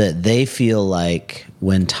 that they feel like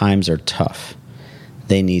when times are tough,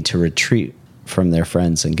 they need to retreat from their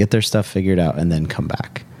friends and get their stuff figured out and then come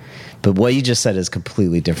back. But what you just said is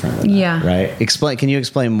completely different than that, right? Can you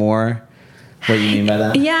explain more what you mean by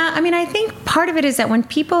that? Yeah, I think part of it is that when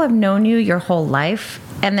people have known you your whole life,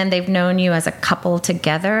 and then they've known you as a couple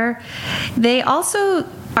together, they also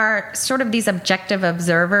are sort of these objective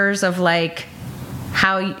observers of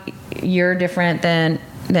how you're different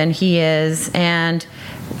than he is, and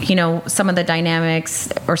some of the dynamics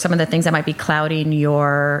or some of the things that might be clouding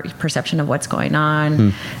your perception of what's going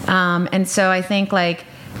on. And so I think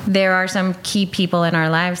there are some key people in our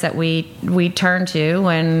lives that we turn to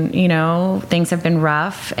when things have been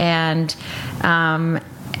rough, and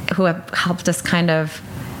who have helped us kind of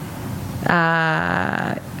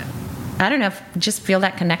just feel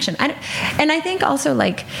that connection. And I think also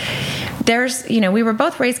there's we were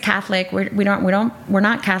both raised Catholic. We're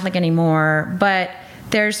not Catholic anymore, but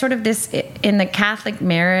there's sort of this in the Catholic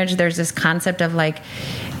marriage. There's this concept of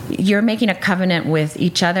you're making a covenant with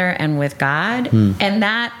each other and with God,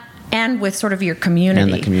 and with sort of your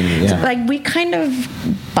community. And the community, yeah. So, we kind of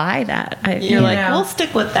buy that. We'll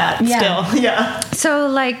stick with that still. Yeah.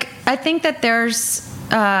 So, I think that there's,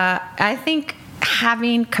 I think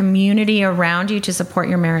having community around you to support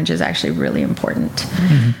your marriage is actually really important.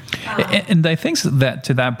 Mm-hmm. And I think that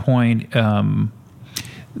to that point, and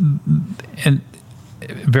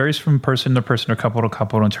it varies from person to person or couple to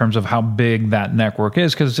couple in terms of how big that network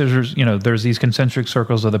is, because there's these concentric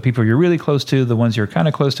circles of the people you're really close to, the ones you're kind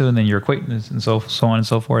of close to, and then your acquaintances, and so on and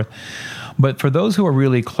so forth. But for those who are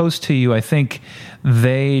really close to you, I think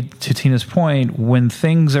to Tina's point, when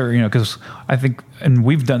things are, because I think, and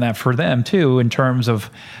we've done that for them too, in terms of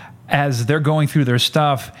as they're going through their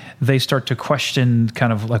stuff, they start to question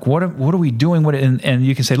kind of what are we doing? And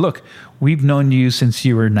you can say, look, we've known you since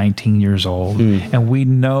you were 19 years old, and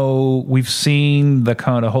we've seen the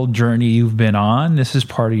kind of whole journey you've been on. This is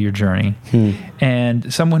part of your journey.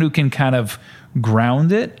 And someone who can kind of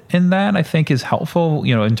ground it in that, I think, is helpful,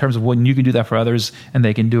 in terms of when you can do that for others and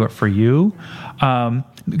they can do it for you.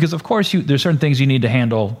 Because of course there's certain things you need to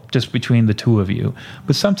handle just between the two of you,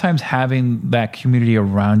 but sometimes having that community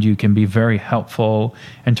around you can be very helpful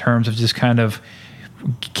in terms of just kind of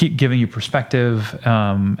keep giving you perspective,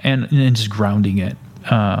 and just grounding it.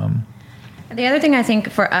 The other thing I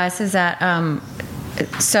think for us is that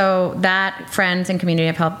so that friends and community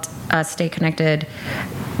have helped us stay connected.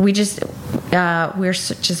 We're just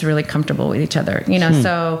really comfortable with each other,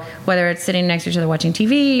 so whether it's sitting next to each other watching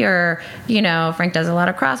TV, or Frank does a lot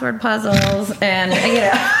of crossword puzzles, and I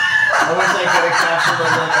wish I could have captured the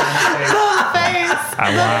look on his face.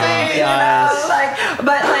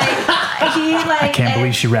 I can't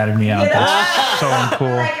believe she ratted me out. That's so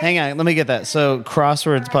uncool. Hang on, let me get that. So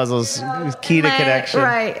crosswords puzzles, key to connection.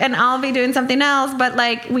 Right, and I'll be doing something else, but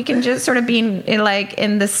we can just sort of be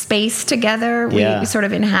in the space together. We sort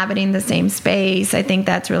of inhabiting the same space. I think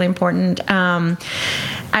that's really important.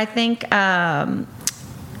 I think, and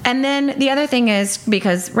then the other thing is,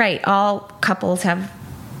 because all couples have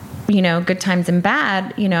good times and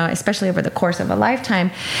bad, especially over the course of a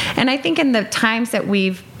lifetime. And I think in the times that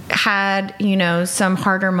we've had, some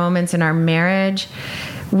harder moments in our marriage,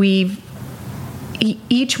 we've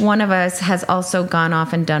each one of us has also gone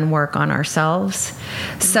off and done work on ourselves.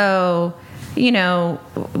 So,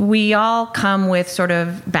 we all come with sort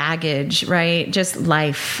of baggage, right? Just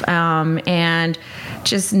life, and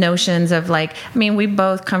just notions of we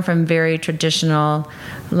both come from very traditional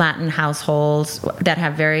Latin households that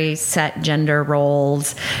have very set gender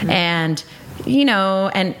roles. And,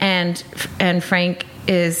 and Frank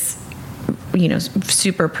is,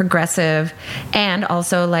 super progressive and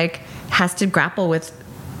also has to grapple with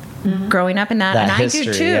growing up in that and history, I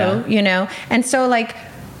do too, and so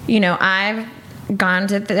I've gone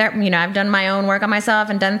to I've done my own work on myself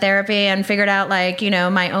and done therapy and figured out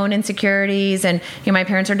my own insecurities, and my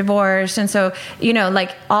parents are divorced, and so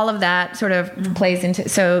all of that sort of plays into,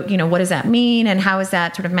 so what does that mean and how is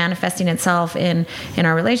that sort of manifesting itself in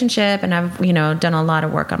our relationship. And I've done a lot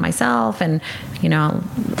of work on myself, and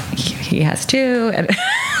he has too, and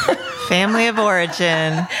family of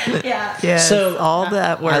origin. Yes, so all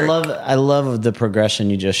that work. I love the progression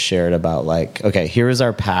you just shared about okay, here is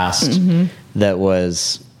our past that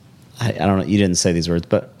was, I don't know, you didn't say these words,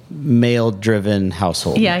 but male driven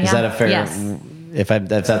household. Is that a fair, if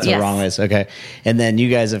that's a wrong way? Okay. And then you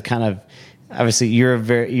guys have kind of, obviously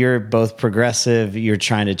you're both progressive. You're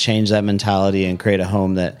trying to change that mentality and create a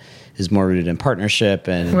home that is more rooted in partnership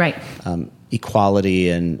and equality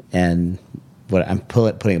and what I'm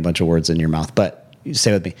putting a bunch of words in your mouth, but you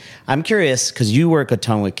stay with me. I'm curious because you work a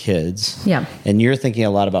ton with kids, and you're thinking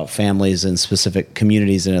a lot about families and specific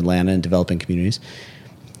communities in Atlanta and developing communities.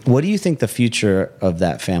 What do you think the future of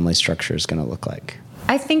that family structure is going to look like?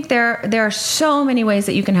 I think there are so many ways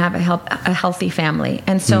that you can have a healthy family,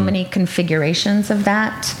 and so many configurations of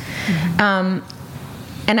that.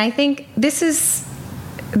 And I think this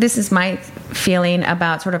is my feeling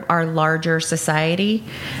about sort of our larger society,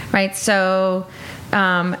 right? So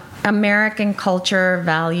American culture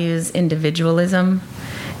values individualism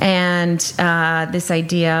and this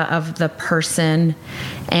idea of the person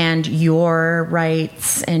and your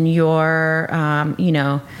rights and your,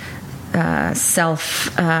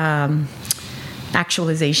 self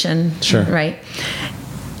actualization, right?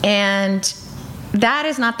 And that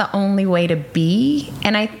is not the only way to be,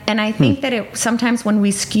 and I think that sometimes when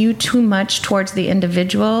we skew too much towards the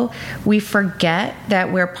individual, we forget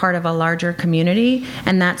that we're part of a larger community,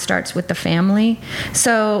 and that starts with the family.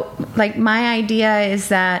 So, my idea is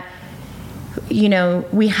that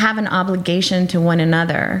we have an obligation to one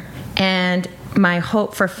another, and my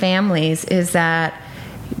hope for families is that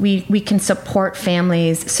we can support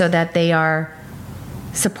families so that they are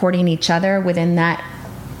supporting each other within that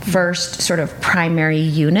first sort of primary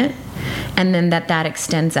unit, and then that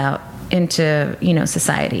extends out into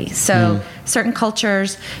society. So certain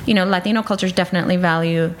cultures, Latino cultures definitely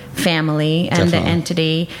value family and the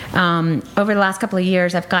entity. Over the last couple of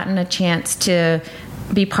years, I've gotten a chance to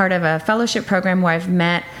be part of a fellowship program where I've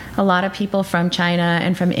met a lot of people from China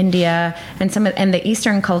and from India and and the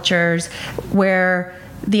Eastern cultures, where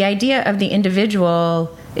the idea of the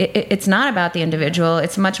individual, it's not about the individual.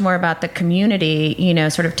 It's much more about the community,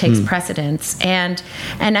 sort of takes precedence. And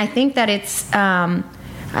I think that it's,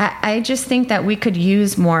 I just think that we could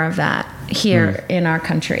use more of that here in our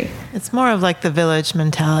country. It's more of the village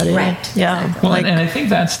mentality. Right. Yeah. Well, and I think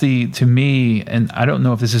that's to me, and I don't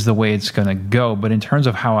know if this is the way it's going to go, but in terms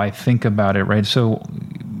of how I think about it, right? So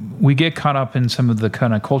we get caught up in some of the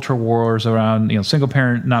kind of culture wars around, single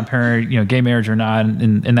parent, not parent, gay marriage or not,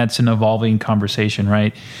 and that's an evolving conversation,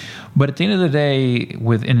 right? But at the end of the day,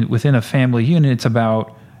 within a family unit, it's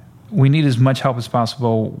about, we need as much help as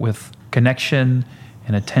possible with connection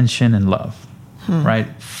and attention and love, right?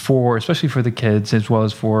 Especially for the kids, as well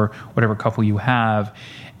as for whatever couple you have.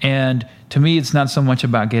 And to me, it's not so much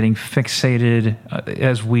about getting fixated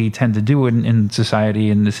as we tend to do in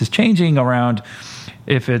society, and this is changing around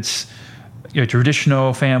if it's a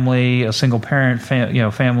traditional family, a single parent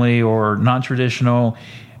family, or non-traditional.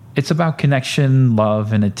 It's about connection,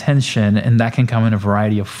 love, and attention, and that can come in a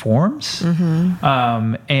variety of forms.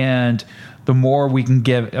 And the more we can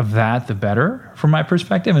give of that, the better, from my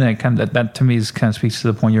perspective. And that to me kind of speaks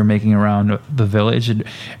to the point you're making around the village. It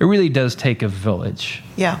really does take a village.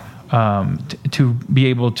 Yeah. To be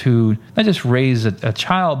able to not just raise a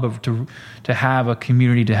child, but to have a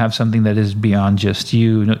community, to have something that is beyond just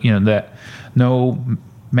you. That no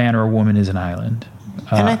man or woman is an island.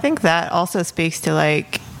 And I think that also speaks to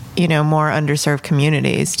more underserved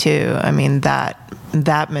communities too. I mean, that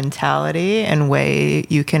mentality and way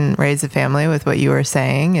you can raise a family with what you were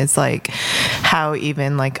saying is how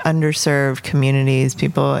even underserved communities,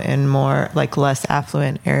 people in more less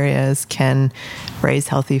affluent areas, can raise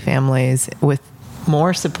healthy families with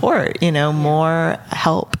more support, more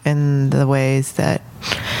help in the ways that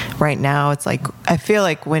right now it's like, I feel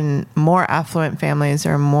like when more affluent families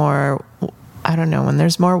are more, I don't know, when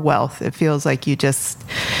there's more wealth, it feels like you just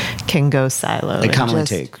can go silo. It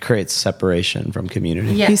commonly creates separation from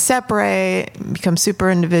community. Yeah. You separate, become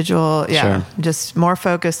super individual. Yeah. Sure. Just more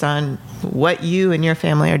focused on what you and your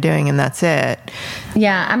family are doing, and that's it.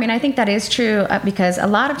 Yeah, I mean, I think that is true because a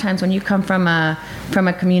lot of times when you come from a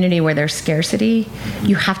community where there's scarcity,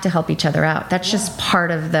 you have to help each other out. That's just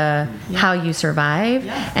part of how you survive,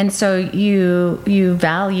 and so you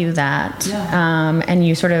value that, and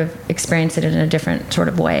you sort of experience it in a different sort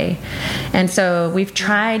of way. And so we've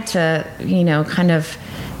tried to, kind of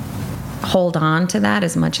hold on to that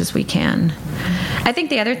as much as we can. I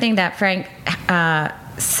think the other thing that Frank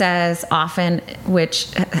says often,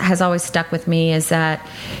 which has always stuck with me, is that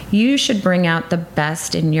you should bring out the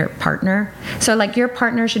best in your partner. So like your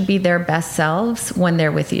partner should be their best selves when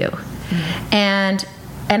they're with you. And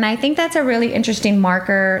I think that's a really interesting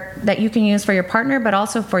marker that you can use for your partner, but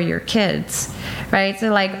also for your kids, right?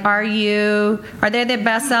 So like, are they the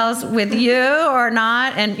best selves with you or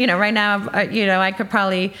not? And, right now, I could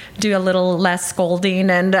probably do a little less scolding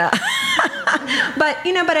and, but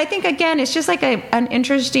I think again, it's just like an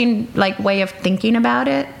interesting like way of thinking about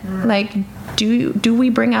it. Like, do we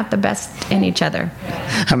bring out the best in each other?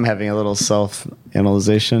 I'm having a little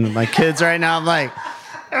self-analyzation of my kids right now. I'm like,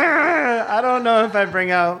 I don't know if I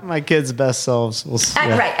bring out my kids' best selves.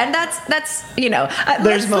 Right, and that's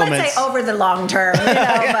There's moments. Let's say over the long term,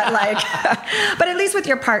 but but at least with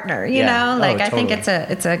your partner, I think it's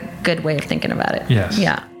a good way of thinking about it. Yes.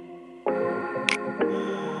 Yeah.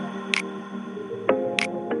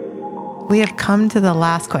 We have come to the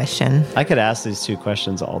last question. I could ask these two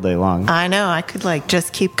questions all day long. I know. I could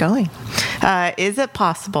just keep going. Is it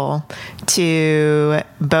possible to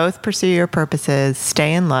both pursue your purposes,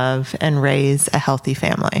 stay in love, and raise a healthy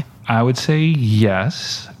family? I would say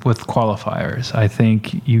yes, with qualifiers. I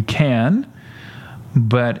think you can,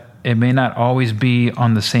 but it may not always be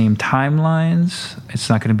on the same timelines. It's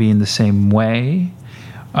not going to be in the same way.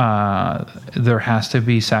 There has to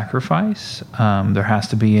be sacrifice. There has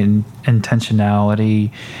to be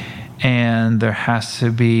intentionality, and there has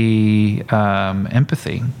to be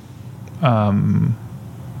empathy.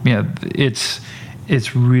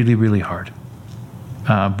 It's really, really hard.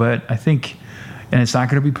 But I think, and it's not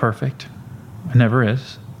going to be perfect. It never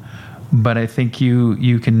is. But I think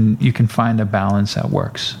you can find a balance that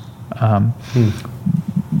works.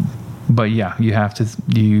 But yeah, you have to.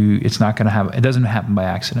 It's not going to happen. It doesn't happen by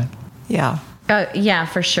accident. Yeah. Yeah,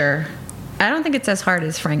 for sure. I don't think it's as hard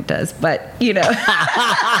as Frank does, but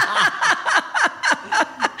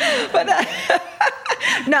but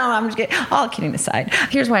no, I'm just kidding. All kidding aside.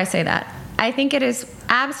 Here's why I say that. I think it is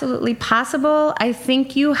absolutely possible. I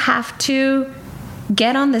think you have to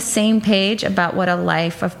get on the same page about what a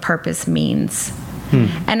life of purpose means,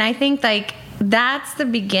 and I think that's the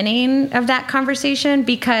beginning of that conversation,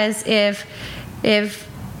 because if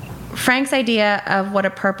Frank's idea of what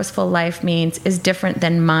a purposeful life means is different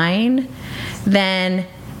than mine, then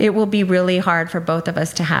it will be really hard for both of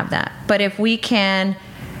us to have that. But if we can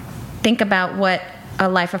think about what a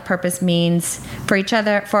life of purpose means for each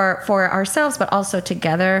other, for ourselves, but also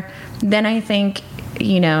together, then I think,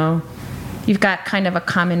 you've got kind of a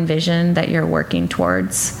common vision that you're working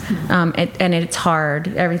towards. And it's hard.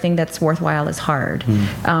 Everything that's worthwhile is hard.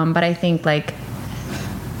 But I think that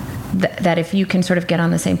if you can sort of get on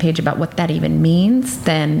the same page about what that even means,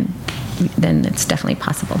 then it's definitely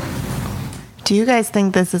possible. Do you guys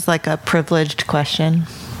think this is like a privileged question?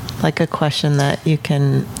 Like a question that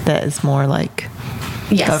is more like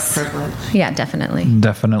yes. of privilege? Yeah, definitely.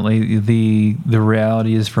 Definitely. The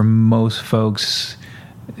reality is, for most folks,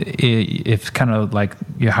 it's kind of like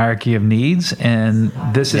your hierarchy of needs, and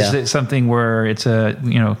this is something where it's a,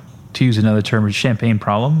 to use another term, a champagne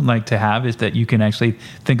problem to have, is that you can actually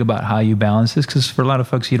think about how you balance this, because for a lot of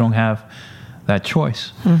folks you don't have that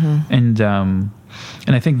choice.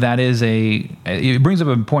 And I think that is it brings up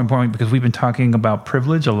an important point, because we've been talking about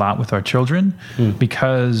privilege a lot with our children,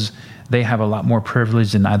 because they have a lot more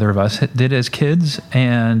privilege than either of us did as kids.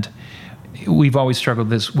 And we've always struggled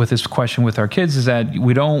with this question with our kids, is that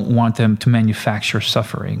we don't want them to manufacture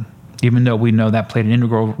suffering, even though we know that played an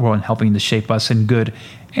integral role in helping to shape us in good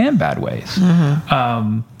and bad ways.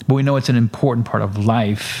 But we know it's an important part of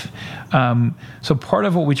life. So part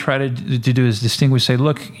of what we try to do is distinguish, say,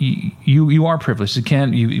 look, you are privileged. You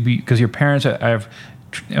can't, because your parents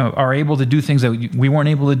are able to do things that we weren't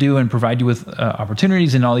able to do, and provide you with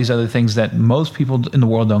opportunities and all these other things that most people in the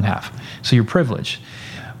world don't have. So you're privileged.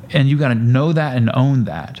 And you got to know that and own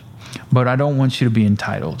that. but I don't want you to be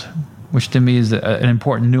entitled, which to me is an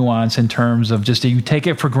important nuance in terms of just that you take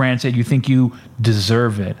it for granted, you think you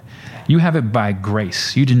deserve it. You have it by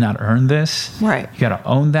grace. You did not earn this. Right. You got to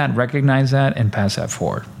own that, recognize that, and pass that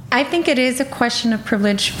forward. I think it is a question of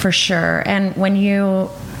privilege for sure. And when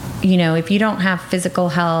if you don't have physical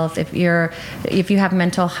health, if you have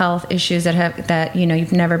mental health issues that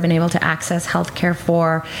you've never been able to access health care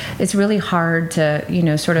for, it's really hard to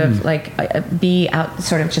be out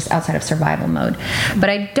sort of just outside of survival mode. But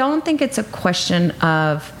I don't think it's a question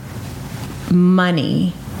of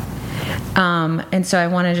money. And so I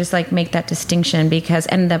want to just make that distinction and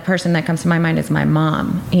the person that comes to my mind is my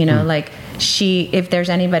mom, if there's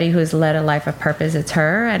anybody who's led a life of purpose, it's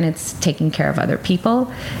her, and it's taking care of other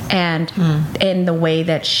people and in the way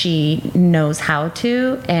that she knows how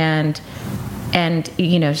to. And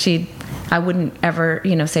I wouldn't ever,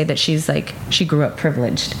 say that she grew up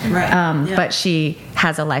privileged, right. But she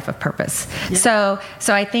has a life of purpose. Yeah.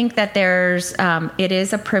 So I think that it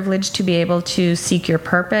is a privilege to be able to seek your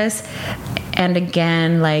purpose. And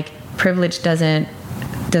again, privilege doesn't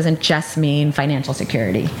just mean financial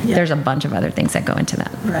security. Yeah. There's a bunch of other things that go into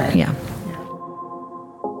that. Right. Yeah.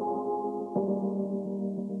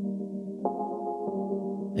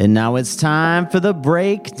 And now it's time for the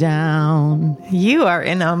breakdown. You are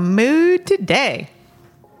in a mood today.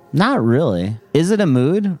 Not really. Is it a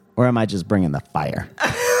mood, or am I just bringing the fire?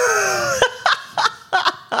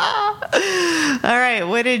 All right.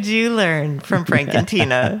 What did you learn from Frank and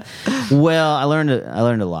Tina? Well, I learned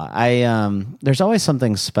a lot. There's always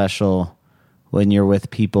something special when you're with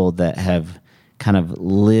people that have kind of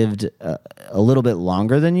lived a little bit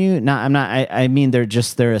longer than you. I mean, they're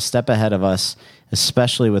a step ahead of us,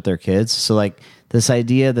 especially with their kids. So this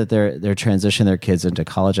idea that they're transitioning their kids into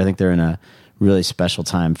college, I think they're in a really special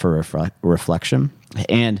time for reflection.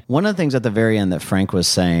 And one of the things at the very end that Frank was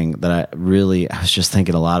saying that I was just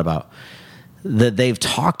thinking a lot about, that they've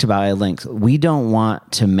talked about at length. We don't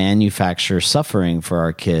want to manufacture suffering for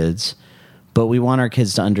our kids, but we want our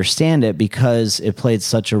kids to understand it because it played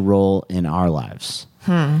such a role in our lives.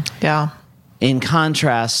 Yeah. In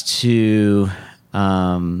contrast to,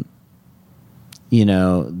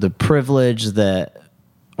 the privilege that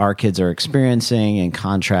our kids are experiencing, in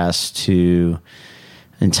contrast to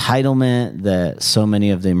entitlement that so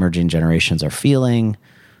many of the emerging generations are feeling.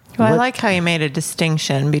 Well, I like how you made a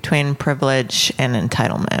distinction between privilege and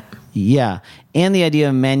entitlement. Yeah. And the idea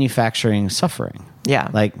of manufacturing suffering. Yeah.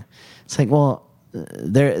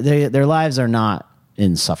 Their lives are not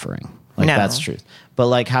in suffering. No. That's truth.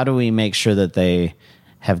 But how do we make sure that they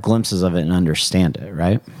have glimpses of it and understand it,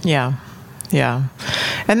 right? Yeah. Yeah.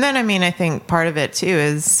 And then, I think part of it too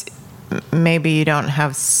is maybe you don't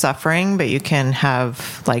have suffering, but you can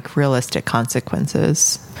have realistic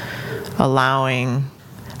consequences, allowing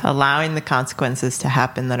the consequences to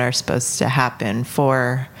happen that are supposed to happen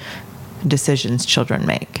for decisions children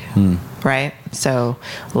make, right? So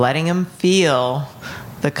letting them feel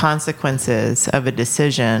the consequences of a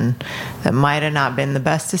decision that might have not been the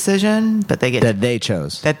best decision, but that they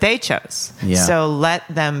chose. Yeah. So let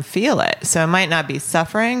them feel it. So it might not be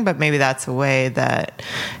suffering, but maybe that's a way that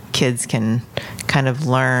kids can kind of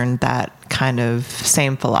learn that kind of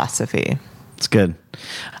same philosophy. It's good.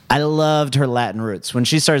 I loved her Latin roots. When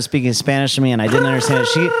she started speaking Spanish to me and I didn't understand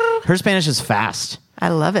it, her Spanish is fast. I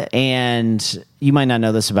love it. And you might not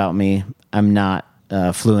know this about me. I'm not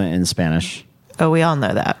fluent in Spanish. Oh, we all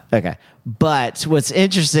know that. Okay. But what's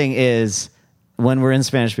interesting is when we're in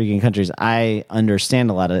Spanish-speaking countries, I understand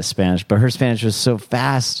a lot of Spanish, but her Spanish was so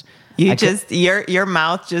fast. Your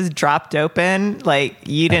mouth just dropped open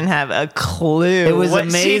you didn't have a clue. It was what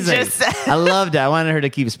amazing. She just said. I loved it. I wanted her to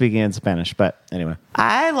keep speaking in Spanish, but anyway.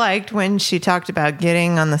 I liked when she talked about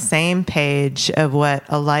getting on the same page of what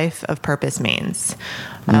a life of purpose means.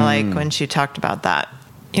 I like when she talked about that.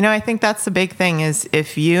 I think that's the big thing is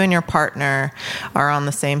if you and your partner are on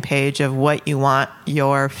the same page of what you want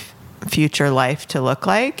your future life to look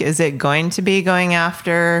like, is it going to be going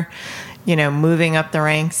after, moving up the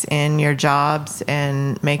ranks in your jobs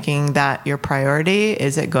and making that your priority?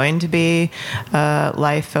 Is it going to be a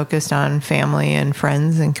life focused on family and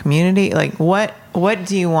friends and community? What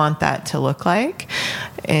do you want that to look like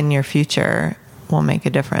in your future will make a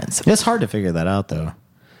difference. It's hard to figure that out, though.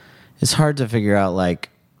 It's hard to figure out,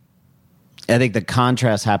 I think the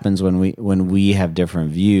contrast happens when we have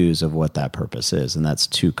different views of what that purpose is, and that's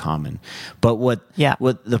too common. But what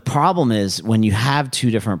the problem is when you have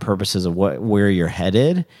two different purposes of where you're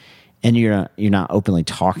headed, and you're not openly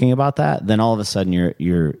talking about that, then all of a sudden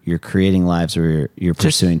you're creating lives where you're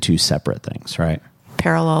pursuing two separate things, right?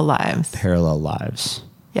 Parallel lives. Parallel lives.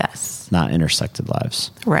 Yes. not intersected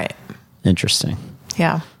lives. Right. Interesting.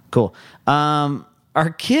 Yeah. Cool.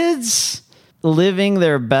 Are kids living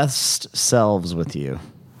their best selves with you?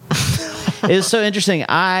 It's so interesting.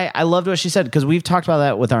 I loved what she said, because we've talked about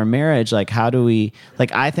that with our marriage. Like, how do we,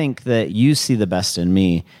 like, I think that you see the best in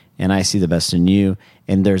me and I see the best in you.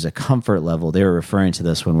 And there's a comfort level. They were referring to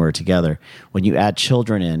this when we're together. When you add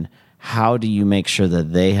children in, how do you make sure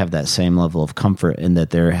that they have that same level of comfort and that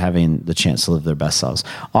they're having the chance to live their best selves?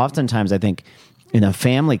 Oftentimes, I think in a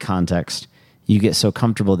family context, you get so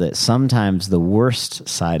comfortable that sometimes the worst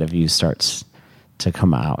side of you starts to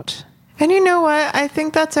come out. And you know what? I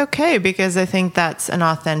think that's okay, because I think that's an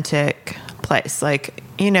authentic place. Like,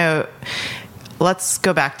 let's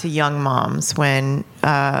go back to young moms when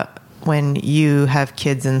you have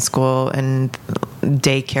kids in school and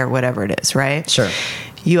daycare, whatever it is, right? Sure.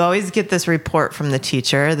 You always get this report from the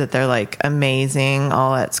teacher that they're like amazing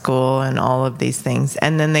all at school and all of these things.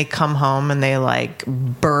 And then they come home and they like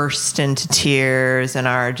burst into tears and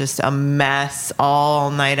are just a mess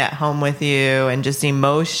all night at home with you and just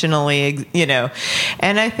emotionally,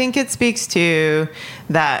 And I think it speaks to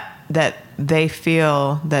that they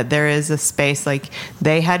feel that there is a space, like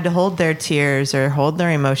they had to hold their tears or hold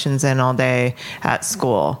their emotions in all day at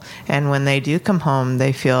school. And when they do come home,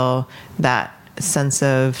 they feel that sense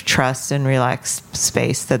of trust and relaxed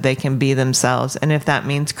space that they can be themselves. And if that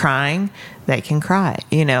means crying, they can cry,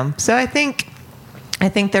 So I think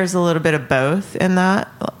there's a little bit of both in that,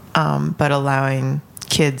 but allowing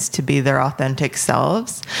kids to be their authentic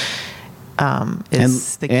selves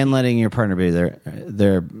is the key. And letting your partner be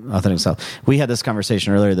their authentic self. We had this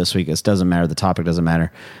conversation earlier this week. It doesn't matter. The topic doesn't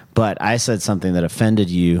matter. But I said something that offended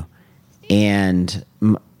you, and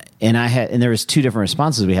there was two different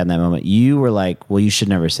responses we had in that moment. You were like, well, you should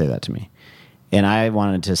never say that to me. And I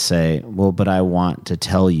wanted to say, well, but I want to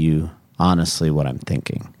tell you honestly what I'm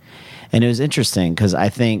thinking. And it was interesting because I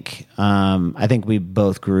think we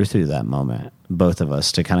both grew through that moment, both of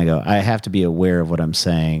us, to kind of go, I have to be aware of what I'm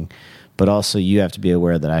saying, but also you have to be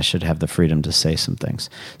aware that I should have the freedom to say some things.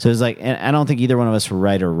 So it was like, and I don't think either one of us were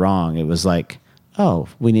right or wrong. It was like, oh,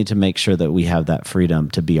 we need to make sure that we have that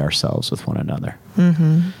freedom to be ourselves with one another.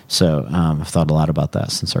 Mm-hmm. So I've thought a lot about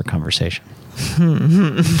that since our conversation.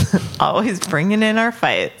 Always bringing in our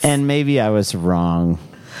fights. And maybe I was wrong.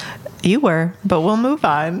 You were, but we'll move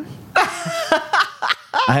on.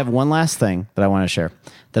 I have one last thing that I want to share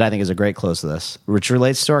that I think is a great close to this, which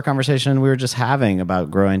relates to our conversation we were just having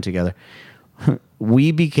about growing together.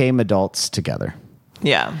 We became adults together.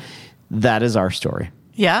 Yeah. That is our story.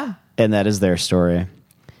 Yeah. And that is their story.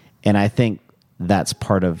 And I think that's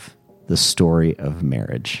part of the story of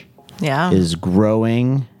marriage. Yeah. Is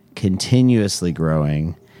growing, continuously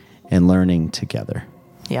growing, and learning together.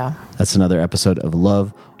 Yeah. That's another episode of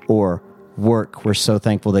Love or Work. We're so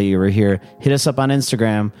thankful that you were here. Hit us up on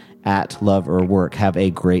Instagram at Love or Work. Have a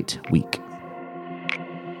great week.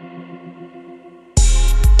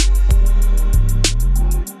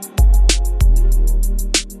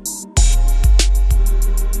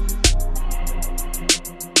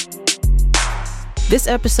 This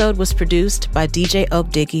episode was produced by DJ Oak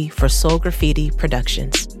Diggy for Soul Graffiti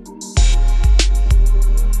Productions.